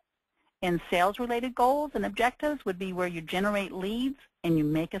 And sales-related goals and objectives would be where you generate leads and you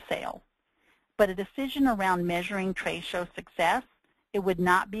make a sale. But a decision around measuring trade show success, it would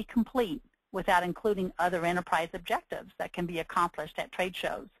not be complete without including other enterprise objectives that can be accomplished at trade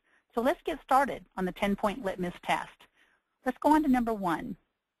shows. So let's get started on the 10-point litmus test. Let's go on to number 1.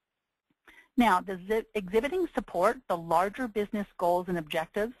 Now, does exhibiting support the larger business goals and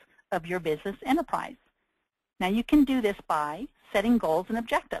objectives of your business enterprise? Now, you can do this by setting goals and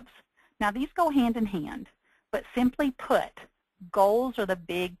objectives. Now, these go hand in hand, but simply put, goals are the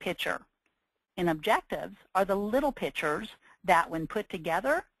big picture, and objectives are the little pictures that, when put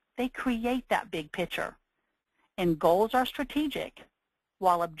together, they create that big picture. And goals are strategic,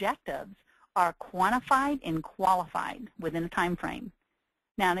 while objectives are quantified and qualified within a time frame.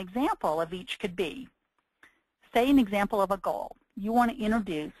 Now, an example of each could be, say an example of a goal. You want to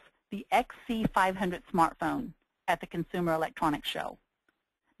introduce the XC500 smartphone at the Consumer Electronics Show.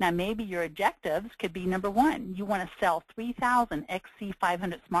 Now, maybe your objectives could be number 1. You want to sell 3,000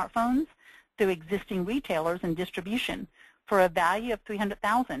 XC500 smartphones through existing retailers and distribution for a value of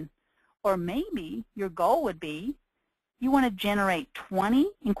 $300,000. Or maybe your goal would be you want to generate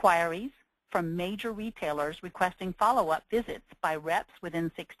 20 inquiries from major retailers requesting follow-up visits by reps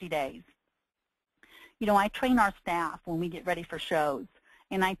within 60 days. You know, I train our staff when we get ready for shows,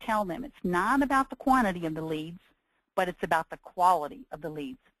 and I tell them it's not about the quantity of the leads, but it's about the quality of the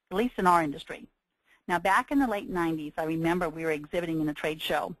leads, at least in our industry. Now, back in the late 90s, I remember we were exhibiting in a trade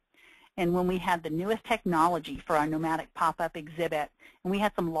show, and when we had the newest technology for our nomadic pop-up exhibit, and we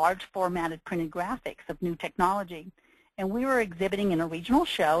had some large formatted printed graphics of new technology, and we were exhibiting in a regional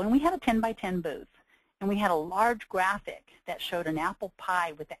show, and we had a 10-by-10 booth, and we had a large graphic that showed an apple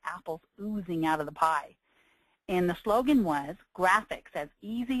pie with the apples oozing out of the pie. And the slogan was, graphics as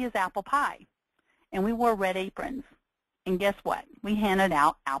easy as apple pie. And we wore red aprons. And guess what? We handed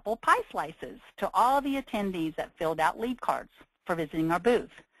out apple pie slices to all the attendees that filled out lead cards for visiting our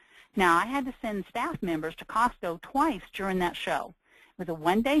booth. Now, I had to send staff members to Costco twice during that show. It was a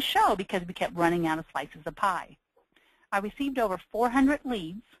one-day show because we kept running out of slices of pie. I received over 400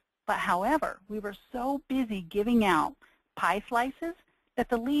 leads, but however, we were so busy giving out pie slices that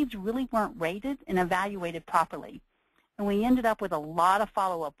the leads really weren't rated and evaluated properly. And we ended up with a lot of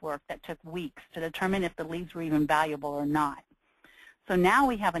follow-up work that took weeks to determine if the leads were even valuable or not. So now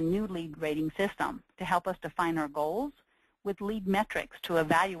we have a new lead rating system to help us define our goals with lead metrics to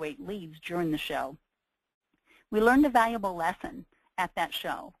evaluate leads during the show. We learned a valuable lesson at that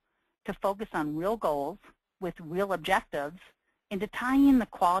show to focus on real goals with real objectives and to tie in the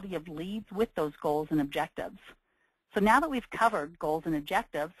quality of leads with those goals and objectives. So now that we've covered goals and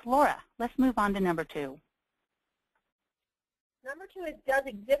objectives, Laura, let's move on to number 2. Number 2 is, does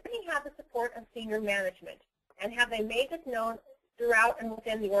exhibiting have the support of senior management? And have they made this known throughout and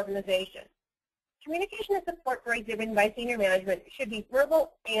within the organization? Communication and support for exhibiting by senior management should be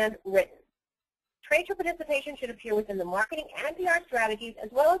verbal and written. Trade show participation should appear within the marketing and PR strategies as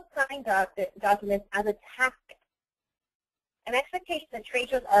well as planning documents as a tactic. An expectation that trade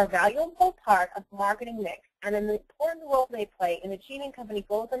shows are a valuable part of marketing mix and an important role they play in achieving company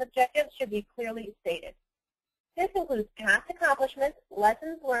goals and objectives should be clearly stated. This includes past accomplishments,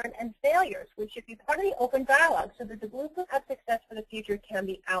 lessons learned, and failures, which should be part of the open dialogue so that the blueprint of success for the future can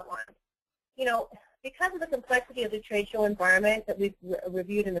be outlined. You know, because of the complexity of the trade show environment that we've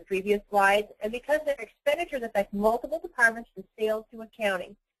reviewed in the previous slides, and because their expenditures affect multiple departments from sales to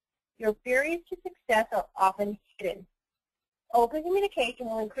accounting, your barriers to success are often hidden. Open communication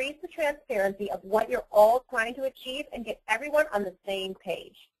will increase the transparency of what you're all trying to achieve and get everyone on the same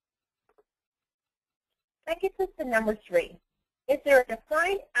page. That gets us to number 3. Is there a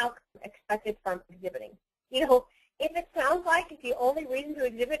defined outcome expected from exhibiting? You know, if it sounds like the only reason to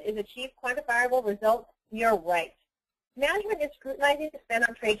exhibit is achieve quantifiable results, you're right. Management is scrutinizing the spend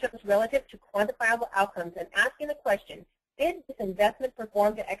on trade shows relative to quantifiable outcomes and asking the question, did this investment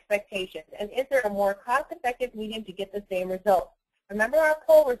perform to expectations, and is there a more cost-effective medium to get the same result? Remember our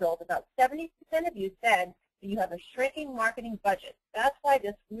poll result, about 70% of you said that you have a shrinking marketing budget. That's why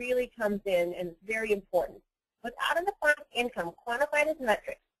this really comes in and is very important. Without a defined income quantified as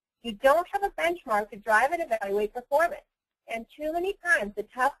metrics, you don't have a benchmark to drive and evaluate performance. And too many times the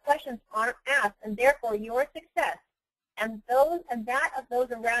tough questions aren't asked, and therefore your success and that of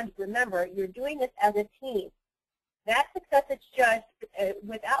those around you. Remember, you're doing this as a team. That success is judged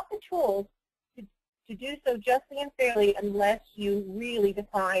without the tools to do so justly and fairly unless you really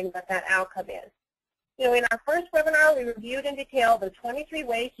define what that outcome is. You know, in our first webinar, we reviewed in detail the 23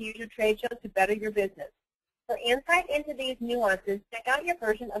 ways to use your trade shows to better your business. For insight into these nuances, check out your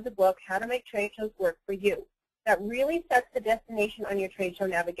version of the book, How to Make Trade Shows Work for You. That really sets the destination on your trade show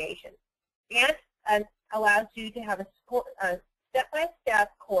navigation and allows you to have a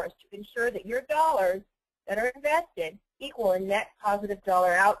step-by-step course to ensure that your dollars that are invested equal a net positive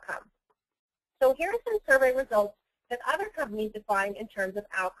dollar outcome. So here are some survey results that other companies define in terms of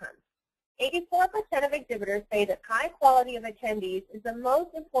outcomes. 84% of exhibitors say that high quality of attendees is the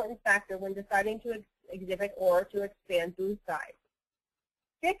most important factor when deciding to exhibit or to expand booth size.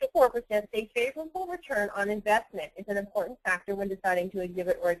 54% say favorable return on investment is an important factor when deciding to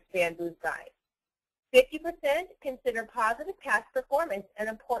exhibit or expand booth size. 50% consider positive past performance an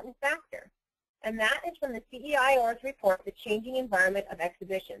important factor, and that is from the CEIO's report, The Changing Environment of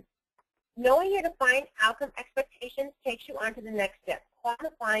Exhibitions. Knowing your defined outcome expectations takes you on to the next step,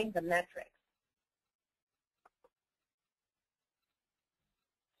 quantifying the metrics.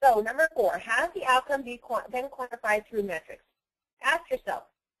 So number 4, how does the outcome be then quantified through metrics? Ask yourself,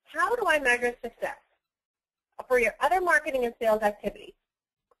 how do I measure success for your other marketing and sales activities?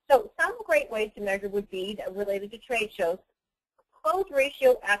 So some great ways to measure would be related to trade shows, close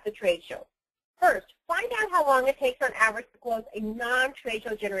ratio at the trade show. First, find out how long it takes on average to close a non-trade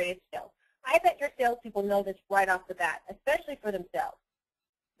show generated sale. I bet your salespeople know this right off the bat, especially for themselves.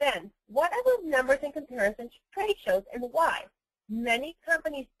 Then, what are those numbers in comparison to trade shows and why? Many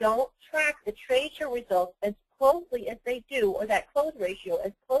companies don't track the trade show results as closely as they do, or that close ratio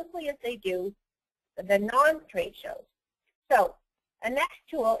as closely as they do the non-trade shows. So, a next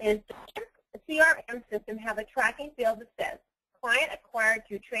tool is the CRM system have a tracking field that says, client acquired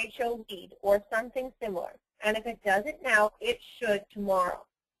through trade show lead or something similar. And if it doesn't now, it should tomorrow.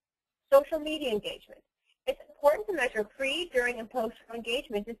 Social media engagement. It's important to measure pre, during, and post-show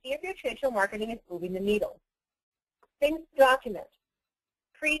engagement to see if your trade show marketing is moving the needle. Things to document.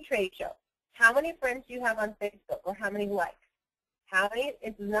 Pre-trade show. How many friends do you have on Facebook, or how many likes?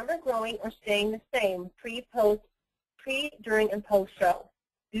 Is the number growing or staying the same pre, during, and post-show?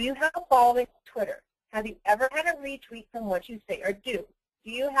 Do you have a following on Twitter? Have you ever had a retweet from what you say or do?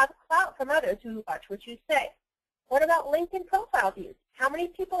 Do you have clout from others who watch what you say? What about LinkedIn profile views? How many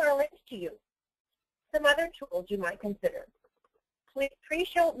people are linked to you? Some other tools you might consider.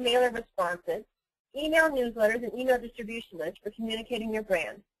 Pre-show mailer responses, email newsletters, and email distribution lists for communicating your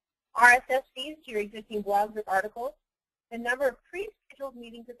brand. RSS feeds to your existing blogs or articles. The number of pre-scheduled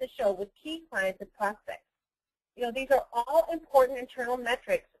meetings at the show with key clients and prospects. You know, these are all important internal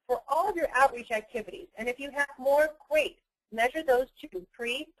metrics for all of your outreach activities. And if you have more, great. Measure those too,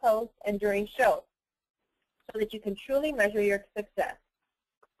 pre, post, and during show, so that you can truly measure your success.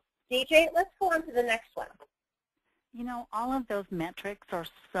 DJ, let's go on to the next one. You know, all of those metrics are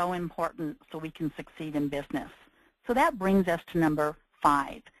so important so we can succeed in business. So that brings us to number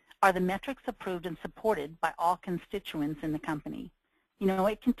 5. Are the metrics approved and supported by all constituents in the company? You know,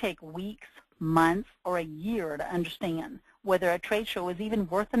 it can take weeks, months, or a year to understand whether a trade show is even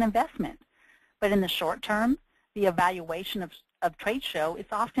worth an investment. But in the short term, the evaluation of trade show is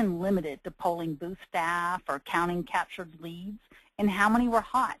often limited to polling booth staff or counting captured leads and how many were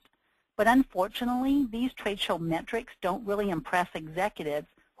hot. But unfortunately, these trade show metrics don't really impress executives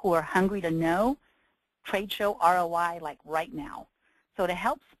who are hungry to know trade show ROI like right now. So to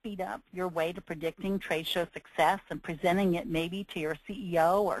help speed up your way to predicting trade show success and presenting it maybe to your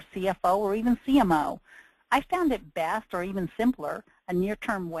CEO or CFO or even CMO, I found it best, or even simpler, a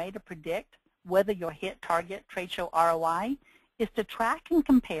near-term way to predict whether you'll hit target trade show ROI is to track and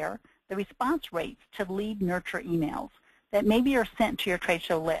compare the response rates to lead nurture emails that maybe are sent to your trade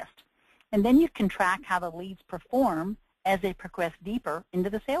show list. And then you can track how the leads perform as they progress deeper into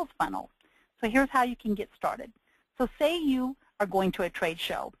the sales funnel. So here's how you can get started. So say you are going to a trade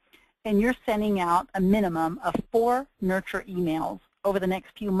show and you're sending out a minimum of 4 nurture emails over the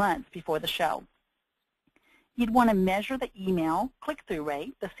next few months before the show. You'd want to measure the email click-through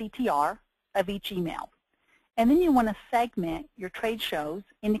rate, the CTR, of each email. And then you want to segment your trade shows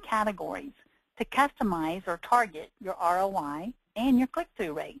into categories to customize or target your ROI and your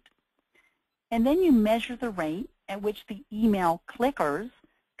click-through rate. And then you measure the rate at which the email clickers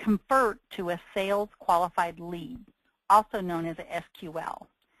convert to a sales qualified lead, also known as a SQL.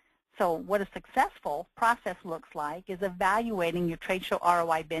 So what a successful process looks like is evaluating your trade show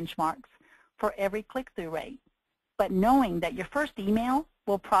ROI benchmarks for every click-through rate. but knowing that your first email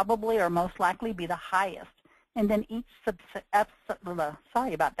will probably or most likely be the highest, and then each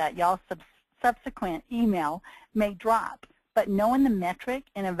subsequent email may drop. But knowing the metric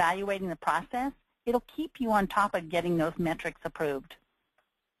and evaluating the process, it'll keep you on top of getting those metrics approved.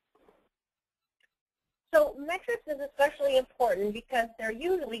 So metrics is especially important because they're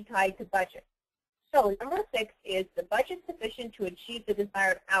usually tied to budget. So number 6 is the budget sufficient to achieve the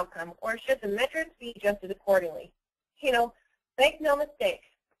desired outcome, or should the metrics be adjusted accordingly? You know, make no mistake,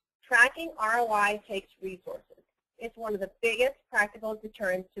 tracking ROI takes resources. It's one of the biggest practical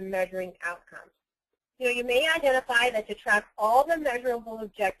deterrents to measuring outcomes. You know, you may identify that to track all the measurable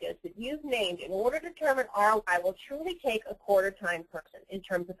objectives that you've named in order to determine ROI will truly take a quarter-time person in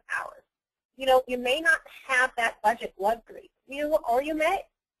terms of hours. You know, you may not have that budget luxury, or you may.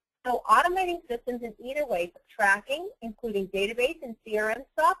 So automating systems in either way of tracking, including database and CRM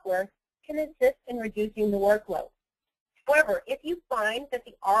software, can assist in reducing the workload. However, if you find that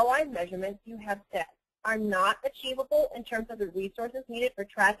the ROI measurements you have set are not achievable in terms of the resources needed for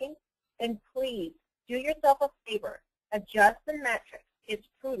tracking, then please do yourself a favor. Adjust the metrics. It's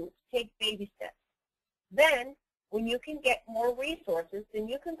prudent. Take baby steps. Then, when you can get more resources, then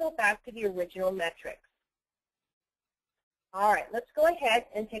you can go back to the original metrics. All right, let's go ahead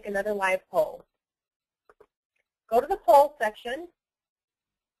and take another live poll. Go to the poll section.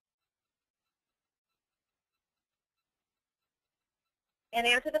 And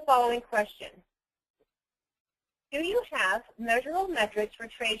answer the following question. Do you have measurable metrics for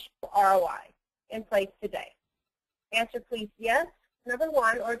trade show ROI in place today? Answer please yes, number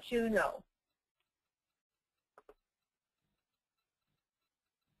 1, or 2, no.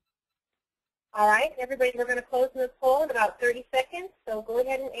 All right, everybody, we're going to close the poll in about 30 seconds, so go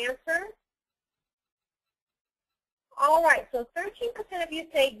ahead and answer. All right, so 13% of you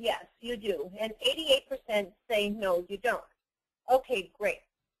say yes, you do, and 88% say no, you don't. Okay, great.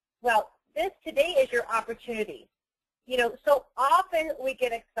 Well, today is your opportunity. You know, so often we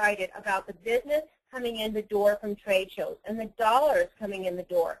get excited about the business coming in the door from trade shows and the dollars coming in the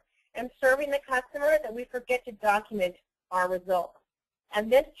door and serving the customer that we forget to document our results. And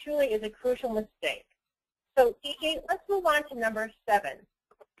this truly is a crucial mistake. So, DJ, let's move on to number 7.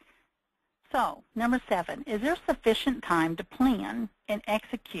 So, number 7, is there sufficient time to plan and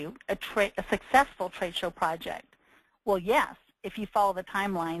execute a successful trade show project? Well, yes, if you follow the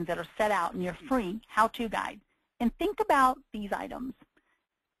timelines that are set out in your free how-to guide. And think about these items.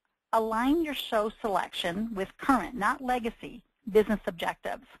 Align your show selection with current, not legacy, business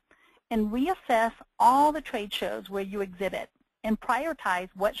objectives. And reassess all the trade shows where you exhibit and prioritize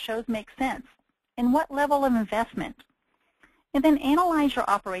what shows make sense and what level of investment. And then analyze your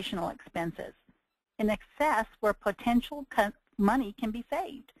operational expenses and assess where potential money can be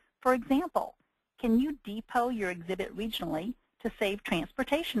saved. For example, can you depot your exhibit regionally to save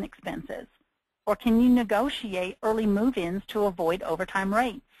transportation expenses? Or can you negotiate early move-ins to avoid overtime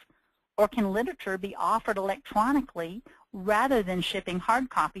rates? Or can literature be offered electronically rather than shipping hard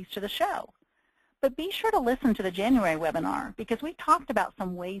copies to the show? But be sure to listen to the January webinar because we talked about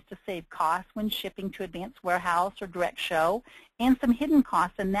some ways to save costs when shipping to Advanced Warehouse or Direct Show and some hidden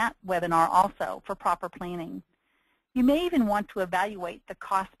costs in that webinar also for proper planning. You may even want to evaluate the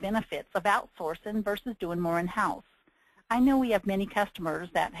cost benefits of outsourcing versus doing more in-house. I know we have many customers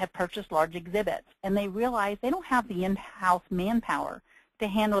that have purchased large exhibits and they realize they don't have the in-house manpower to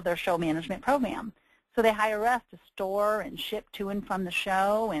handle their show management program. So they hire us to store and ship to and from the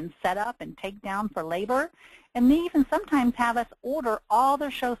show and set up and take down for labor. And they even sometimes have us order all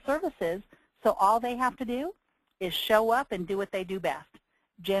their show services, so all they have to do is show up and do what they do best,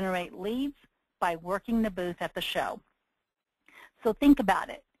 generate leads by working the booth at the show. So think about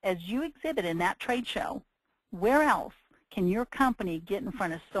it. As you exhibit in that trade show, where else can your company get in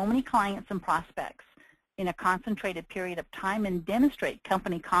front of so many clients and prospects in a concentrated period of time and demonstrate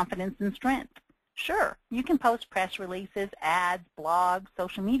company confidence and strength? Sure, you can post press releases, ads, blogs,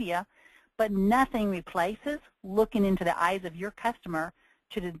 social media, but nothing replaces looking into the eyes of your customer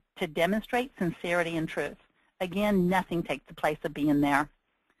to demonstrate sincerity and truth. Again, nothing takes the place of being there.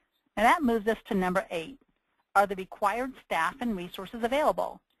 Now that moves us to number 8. Are the required staff and resources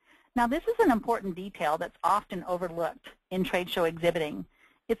available? Now this is an important detail that's often overlooked in trade show exhibiting.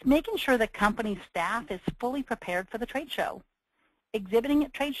 It's making sure the company's staff is fully prepared for the trade show. Exhibiting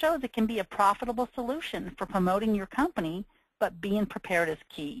at trade shows, it can be a profitable solution for promoting your company, but being prepared is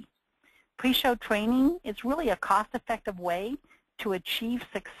key. Pre-show training is really a cost-effective way to achieve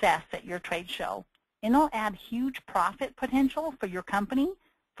success at your trade show. And it'll add huge profit potential for your company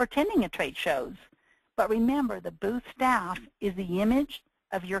for attending at trade shows. But remember, the booth staff is the image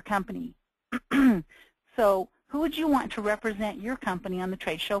of your company. So Who would you want to represent your company on the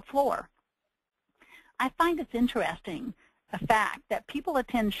trade show floor? I find it's interesting, a fact that people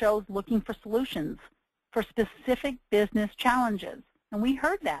attend shows looking for solutions for specific business challenges, and we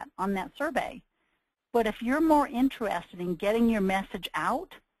heard that on that survey. But if you're more interested in getting your message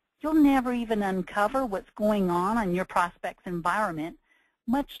out, you'll never even uncover what's going on in your prospect's environment,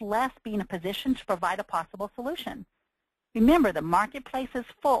 much less be in a position to provide a possible solution. Remember, the marketplace is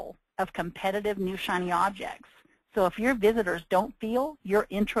full of competitive new shiny objects. So if your visitors don't feel you're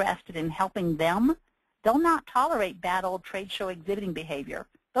interested in helping them, they'll not tolerate bad old trade show exhibiting behavior.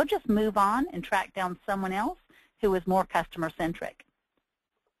 They'll just move on and track down someone else who is more customer-centric.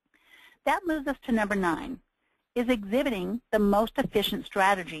 That moves us to number 9. Is exhibiting the most efficient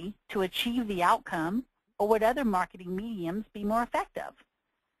strategy to achieve the outcome, or would other marketing mediums be more effective?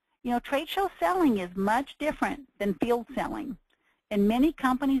 You know, trade show selling is much different than field selling, and many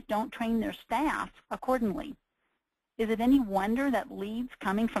companies don't train their staff accordingly. Is it any wonder that leads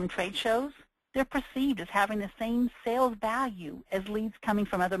coming from trade shows, they're perceived as having the same sales value as leads coming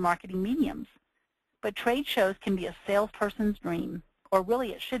from other marketing mediums? But trade shows can be a salesperson's dream, or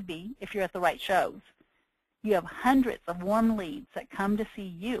really it should be if you're at the right shows. You have hundreds of warm leads that come to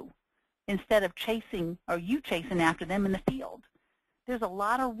see you instead of chasing after them in the field. There's a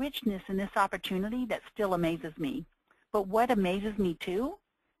lot of richness in this opportunity that still amazes me. But what amazes me too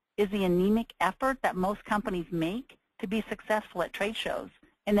is the anemic effort that most companies make to be successful at trade shows,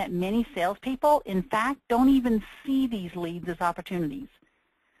 and that many salespeople, in fact, don't even see these leads as opportunities.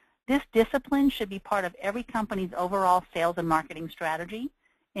 This discipline should be part of every company's overall sales and marketing strategy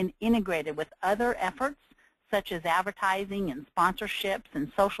and integrated with other efforts such as advertising and sponsorships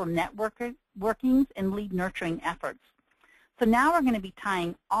and social networkings and lead nurturing efforts. So now we're going to be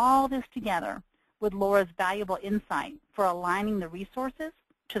tying all this together with Laura's valuable insight for aligning the resources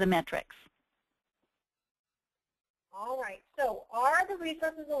to the metrics. All right, so are the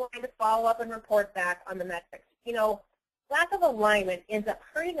resources aligned to follow up and report back on the metrics? You know, lack of alignment ends up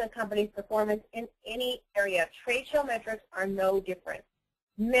hurting a company's performance in any area. Trade show metrics are no different.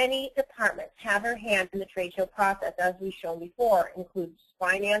 Many departments have their hand in the trade show process, as we've shown before, includes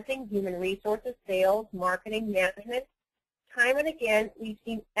financing, human resources, sales, marketing, management. Time and again, we've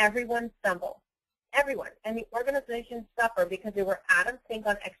seen everyone stumble. Everyone, and the organizations suffer because they were out of sync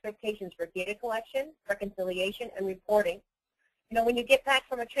on expectations for data collection, reconciliation, and reporting. You know, when you get back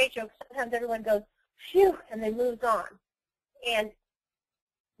from a trade show, sometimes everyone goes, phew, and then moves on. And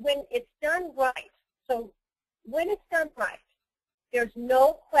when it's done right, so when it's done right, there's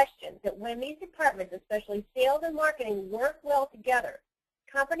no question that when these departments, especially sales and marketing, work well together,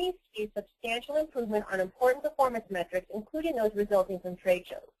 companies see substantial improvement on important performance metrics, including those resulting from trade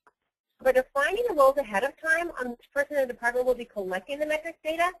shows. But defining the roles ahead of time on which person in the department will be collecting the metrics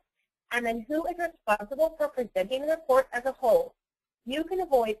data, and then who is responsible for presenting the report as a whole, you can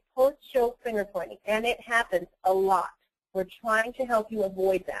avoid post-show finger pointing, and it happens a lot. We're trying to help you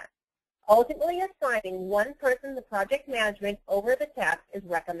avoid that. Ultimately, assigning one person the project management over the task is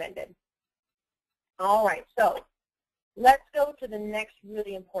recommended. All right, so let's go to the next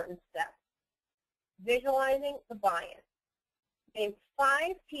really important step, visualizing the buy-in. Name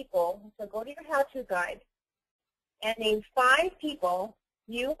 5 people, so go to your how-to guide, and name 5 people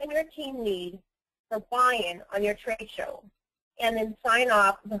you and your team need for buy-in on your trade show. And then sign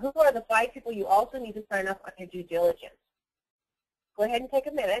off, who are the 5 people you also need to sign off on your due diligence. Go ahead and take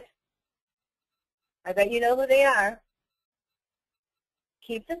a minute. I bet you know who they are.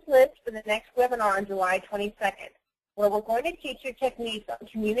 Keep this list for the next webinar on July 22nd, where we're going to teach you techniques on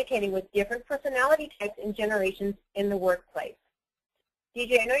communicating with different personality types and generations in the workplace.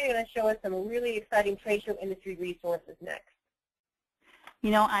 DJ, I know you're going to show us some really exciting trade show industry resources next.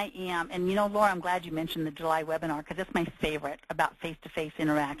 You know, I am. And, you know, Laura, I'm glad you mentioned the July webinar because it's my favorite about face-to-face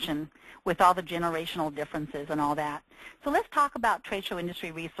interaction with all the generational differences and all that. So let's talk about trade show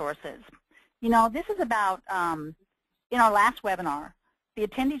industry resources. You know, this is about, in our last webinar, the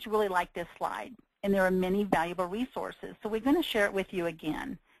attendees really liked this slide, and there are many valuable resources. So we're going to share it with you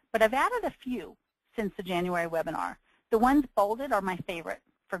again. But I've added a few since the January webinar. The ones bolded are my favorite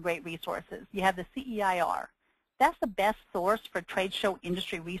for great resources. You have the CEIR. That's the best source for trade show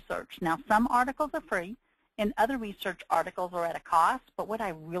industry research. Now, some articles are free, and other research articles are at a cost, but what I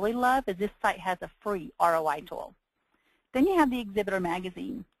really love is this site has a free ROI tool. Then you have the Exhibitor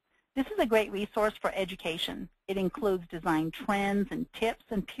magazine. This is a great resource for education. It includes design trends and tips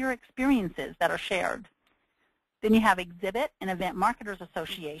and peer experiences that are shared. Then you have EXHIB-IT and Event Marketers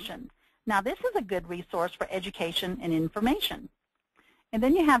Association. Now, this is a good resource for education and information. And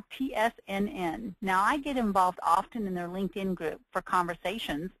then you have TSNN. Now, I get involved often in their LinkedIn group for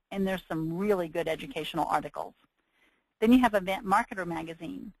conversations, and there's some really good educational articles. Then you have Event Marketer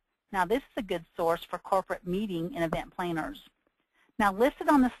Magazine. Now this is a good source for corporate meeting and event planners. Now listed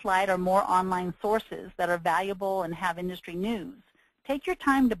on the slide are more online sources that are valuable and have industry news. Take your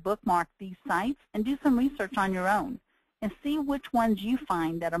time to bookmark these sites and do some research on your own and see which ones you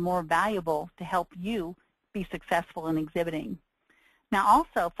find that are more valuable to help you be successful in exhibiting. Now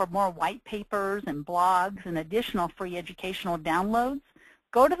also for more white papers and blogs and additional free educational downloads,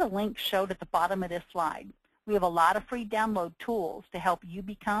 go to the link showed at the bottom of this slide. We have a lot of free download tools to help you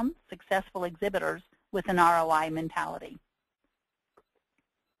become successful exhibitors with an ROI mentality.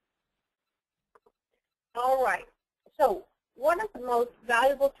 All right. So one of the most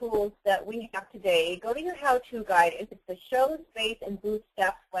valuable tools that we have today, go to your how-to guide, is the show space and booth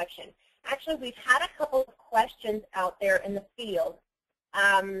staff selection. Actually, we've had a couple of questions out there in the field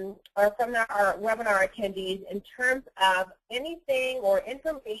or from our webinar attendees in terms of anything or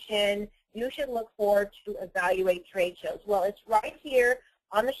information you should look for to evaluate trade shows. Well, it's right here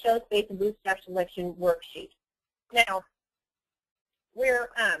on the show space and booth staff selection worksheet. Now, we're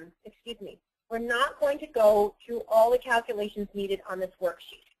not going to go through all the calculations needed on this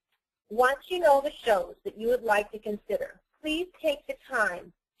worksheet. Once you know the shows that you would like to consider, please take the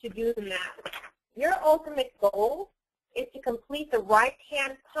time to do the math. Your ultimate goal is to complete the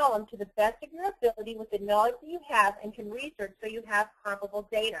right-hand column to the best of your ability with the knowledge that you have and can research so you have comparable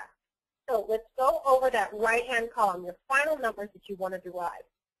data. So let's go over that right-hand column, your final numbers that you want to derive.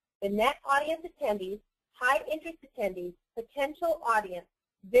 The net audience attendees, high interest attendees, potential audience,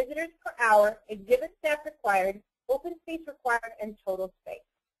 visitors per hour, exhibit staff required, open space required, and total space.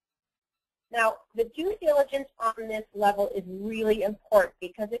 Now, the due diligence on this level is really important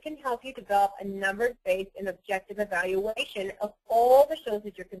because it can help you develop a numbers-based and objective evaluation of all the shows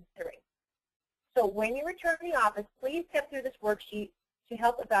that you're considering. So when you return to the office, please step through this worksheet to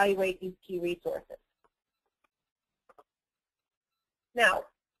help evaluate these key resources. Now,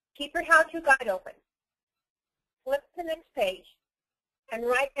 keep your how-to guide open. Flip to the next page and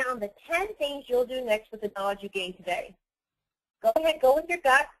write down the 10 things you'll do next with the knowledge you gained today. Go ahead, go with your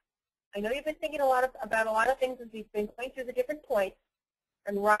gut. I know you've been thinking about a lot of things as we've been going through the different points,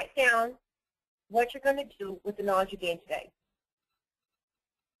 and write down what you're going to do with the knowledge you gained today.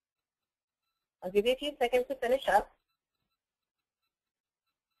 I'll give you a few seconds to finish up.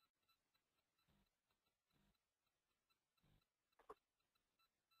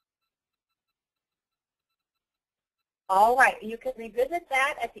 All right, you can revisit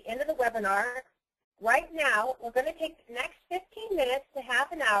that at the end of the webinar. Right now, we're going to take the next 15 minutes to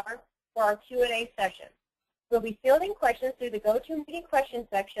half an hour for our Q&A session. We'll be fielding questions through the GoToMeeting question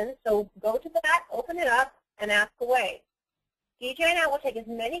section, so go to that, open it up, and ask away. DJ and I will take as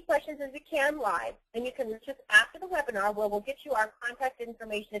many questions as we can live, and you can reach us after the webinar where we'll get you our contact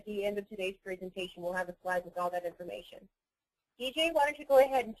information at the end of today's presentation. We'll have a slide with all that information. DJ, why don't you go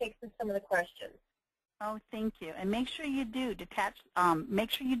ahead and take some of the questions. Oh, thank you. And make sure you do type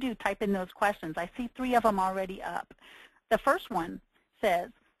in those questions. I see 3 of them already up. The first one says,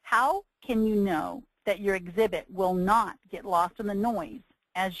 how can you know that your exhibit will not get lost in the noise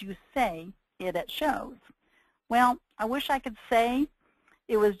as you say it at shows? Well, I wish I could say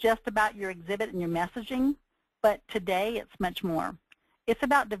it was just about your exhibit and your messaging, but today it's much more. It's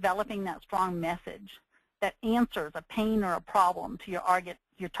about developing that strong message that answers a pain or a problem to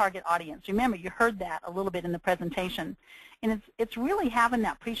your target audience. Remember, you heard that a little bit in the presentation. And it's really having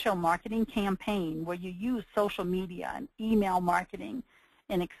that pre-show marketing campaign where you use social media and email marketing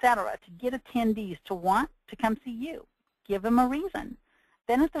and et cetera to get attendees to want to come see you. Give them a reason.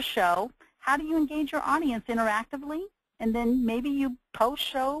 Then at the show, how do you engage your audience interactively? And then maybe you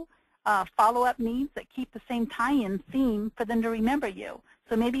post-show follow-up needs that keep the same tie-in theme for them to remember you.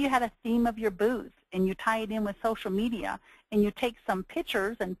 So maybe you had a theme of your booth and you tie it in with social media and you take some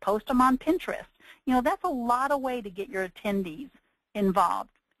pictures and post them on Pinterest. You know, that's a lot of way to get your attendees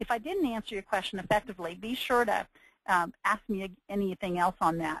involved. If I didn't answer your question effectively, be sure to ask me anything else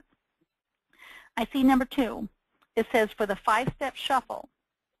on that. I see number 2. It says for the 5-step shuffle,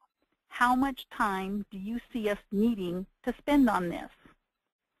 how much time do you see us needing to spend on this?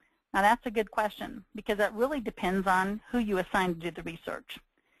 Now that's a good question because that really depends on who you assign to do the research.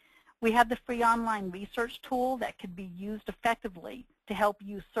 We have the free online research tool that could be used effectively to help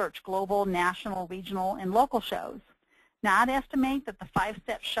you search global, national, regional, and local shows. Now I'd estimate that the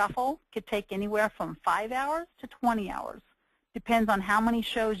 5-step shuffle could take anywhere from 5 hours to 20 hours. Depends on how many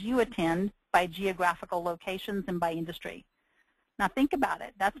shows you attend by geographical locations and by industry. Now think about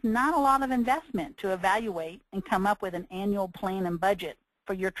it. That's not a lot of investment to evaluate and come up with an annual plan and budget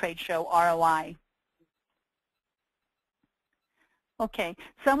for your trade show ROI. Okay.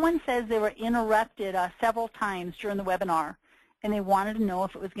 Someone says they were interrupted several times during the webinar, and they wanted to know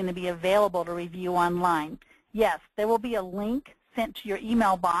if it was going to be available to review online. Yes, there will be a link sent to your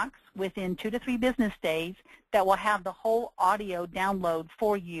email box within 2 to 3 business days that will have the whole audio download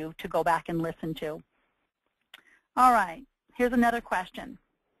for you to go back and listen to. All right, here's another question.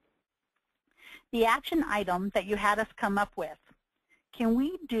 The action item that you had us come up with, can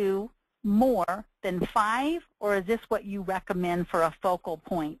we do more than 5, or is this what you recommend for a focal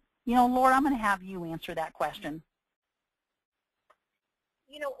point? You know, Laura, I'm going to have you answer that question.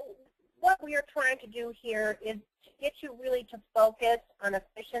 You know, what we are trying to do here is to get you really to focus on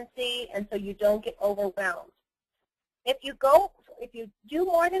efficiency and so you don't get overwhelmed. If you do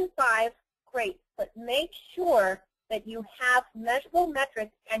more than 5, great, but make sure that you have measurable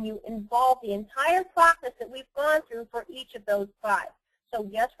metrics and you involve the entire process that we've gone through for each of those 5. So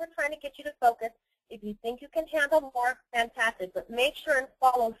yes, we're trying to get you to focus. If you think you can handle more, fantastic, but make sure and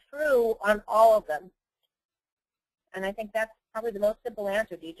follow through on all of them. And I think that's probably the most simple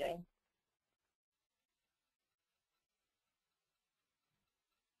answer, DJ.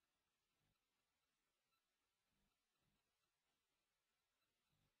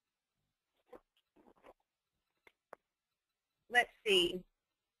 Let's see.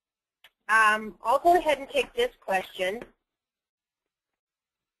 I'll go ahead and take this question.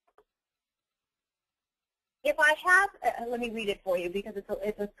 If I have, let me read it for you because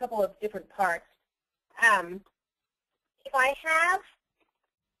it's a couple of different parts. If I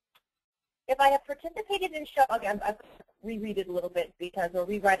have participated in show, okay, I'll reread it a little bit or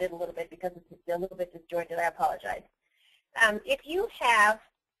rewrite it a little bit because it's a little bit disjointed. I apologize. If you have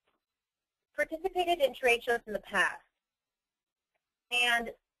participated in trade shows in the past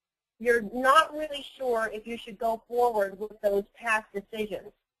and you're not really sure if you should go forward with those past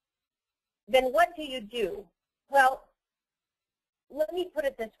decisions, then what do you do? Well, let me put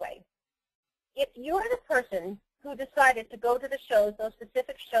it this way. If you're the person who decided to go to the shows, those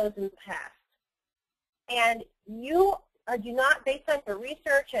specific shows in the past, and you do not, based on your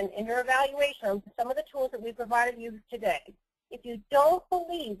research and your evaluation of some of the tools that we provided you today, if you don't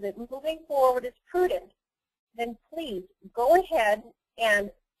believe that moving forward is prudent, then please go ahead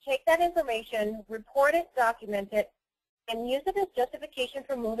and take that information, report it, document it, and use it as justification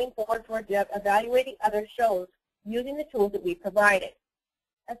for moving forward towards evaluating other shows using the tools that we provided.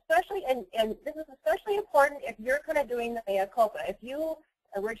 Especially, and this is especially important if you're kind of doing the mea culpa. If you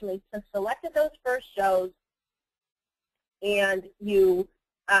originally selected those first shows and you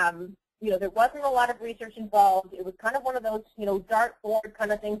know, there wasn't a lot of research involved, it was kind of one of those, you know, dartboard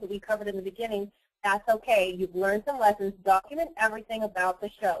kind of things that we covered in the beginning, that's okay. You've learned some lessons, document everything about the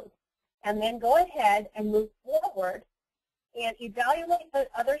shows, and then go ahead and move forward and evaluate the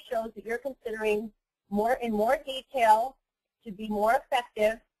other shows that you're considering in more detail to be more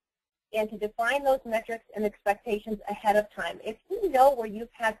effective and to define those metrics and expectations ahead of time. If you know where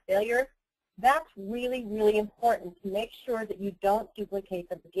you've had failures, that's really, really important to make sure that you don't duplicate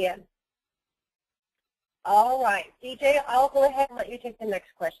them again. All right, DJ, I'll go ahead and let you take the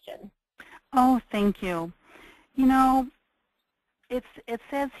next question. Oh, thank you. You know, it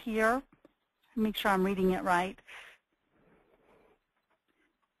says here, make sure I'm reading it right.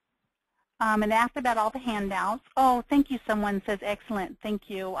 And asked about all the handouts. Oh, thank you. Someone says excellent. Thank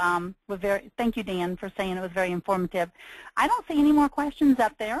you. Thank you, Dan, for saying it was very informative. I don't see any more questions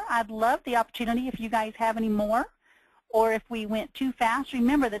up there. I'd love the opportunity if you guys have any more, or if we went too fast.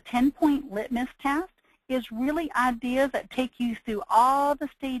 Remember, the 10-point litmus test is really ideas that take you through all the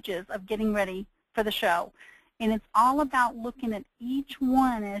stages of getting ready for the show. And it's all about looking at each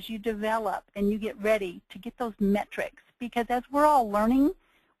one as you develop and you get ready to get those metrics. Because as we're all learning,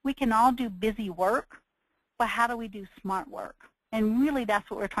 we can all do busy work, but how do we do smart work? And really that's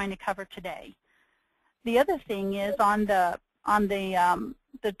what we're trying to cover today. The other thing is on the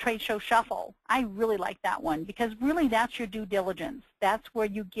trade show shuffle. I really like that one because really that's your due diligence. That's where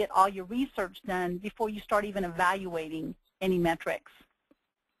you get all your research done before you start even evaluating any metrics.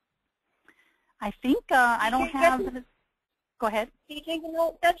 I think I don't have, go ahead. DJ, you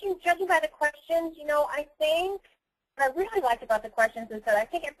know, judging by the questions, you know, I think what I really liked about the questions is that I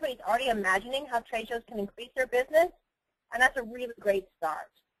think everybody's already imagining how trade shows can increase their business, and that's a really great start.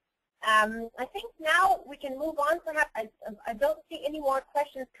 I think now we can move on. Perhaps I don't see any more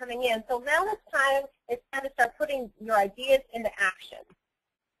questions coming in, so now it's time to start putting your ideas into action.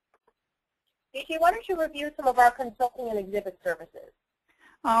 DJ, why don't you review some of our consulting and exhibit services?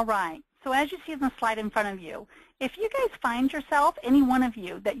 All right. So as you see in the slide in front of you, if you guys find yourself, any one of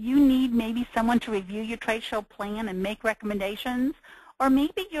you, that you need maybe someone to review your trade show plan and make recommendations, or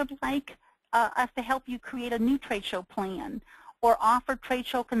maybe you'd like us to help you create a new trade show plan, or offer trade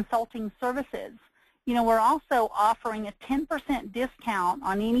show consulting services. You know, we're also offering a 10% discount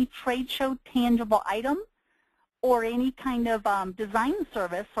on any trade show tangible item or any kind of design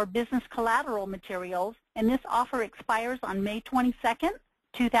service or business collateral materials, and this offer expires on May 22nd,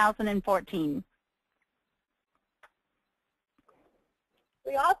 2014.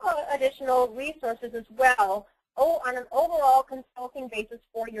 We also have additional resources as well on an overall consulting basis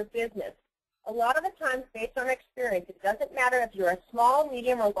for your business. A lot of the times, based on experience, it doesn't matter if you're a small,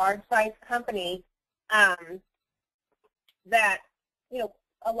 medium, or large-sized company, that, you know,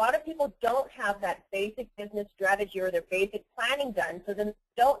 a lot of people don't have that basic business strategy or their basic planning done, so then they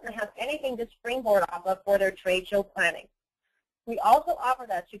don't have anything to springboard off of for their trade show planning. We also offer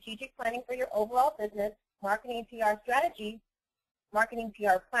that strategic planning for your overall business, marketing PR strategy, marketing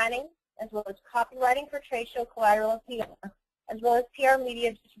PR planning, as well as copywriting for trade show collateral PR, as well as PR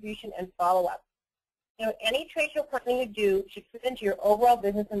media distribution and follow-up. You know, any trade show planning you do should fit into your overall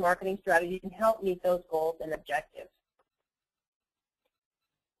business and marketing strategy and help meet those goals and objectives.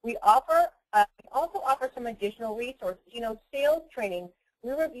 We also offer some additional resources. You know, sales training,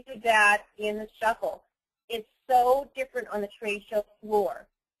 we reviewed that in the shuffle. It's so different on the trade show floor.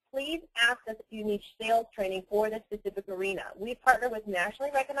 Please ask us if you need sales training for this specific arena. We partner with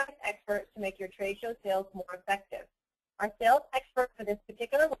nationally recognized experts to make your trade show sales more effective. Our sales expert for this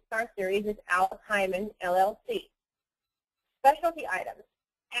particular webinar series is Al Hyman, LLC. Specialty items,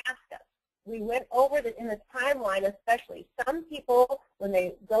 ask us. We went over it in the timeline especially. Some people, when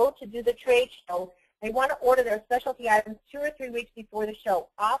they go to do the trade show, they want to order their specialty items 2 or 3 weeks before the show.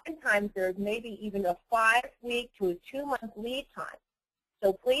 Oftentimes, there's maybe even a 5-week to a 2-month lead time.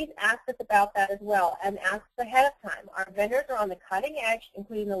 So please ask us about that as well, and ask us ahead of time. Our vendors are on the cutting edge,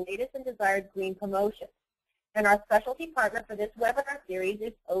 including the latest and desired green promotions. And our specialty partner for this webinar series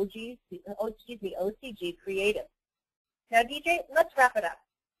is OCG Creative. Now, DJ, let's wrap it up.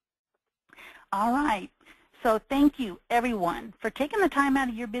 All right. So thank you, everyone, for taking the time out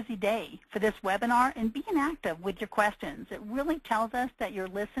of your busy day for this webinar and being active with your questions. It really tells us that you're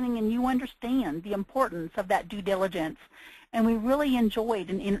listening and you understand the importance of that due diligence. And we really enjoyed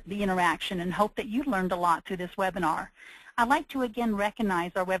the interaction and hope that you learned a lot through this webinar. I'd like to again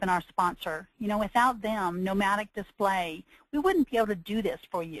recognize our webinar sponsor. You know, without them, Nomadic Display, we wouldn't be able to do this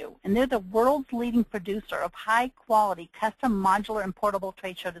for you. And they're the world's leading producer of high-quality, custom, modular, and portable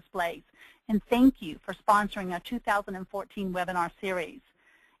trade show displays. And thank you for sponsoring our 2014 webinar series.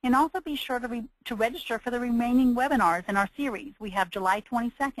 And also be sure to register for the remaining webinars in our series. We have July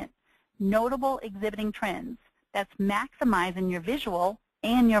 22nd, Notable Exhibiting Trends. That's maximizing your visual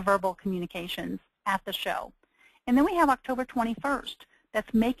and your verbal communications at the show. And then we have October 21st.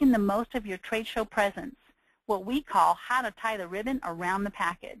 That's making the most of your trade show presence, what we call how to tie the ribbon around the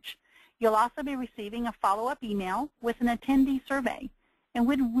package. You'll also be receiving a follow-up email with an attendee survey. And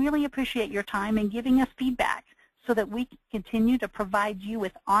we'd really appreciate your time in giving us feedback so that we can continue to provide you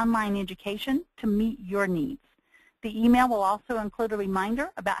with online education to meet your needs. The email will also include a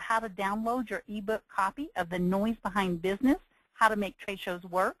reminder about how to download your ebook copy of The Noise Behind Business, How to Make Trade Shows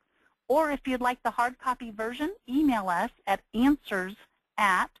Work. Or if you'd like the hard copy version, email us at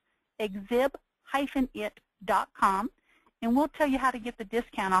answers@exhib-it.com, and we'll tell you how to get the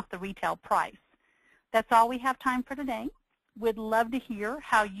discount off the retail price. That's all we have time for today. We'd love to hear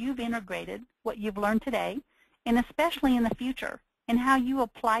how you've integrated what you've learned today, and especially in the future, and how you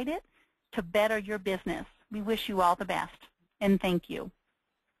applied it to better your business. We wish you all the best, and thank you.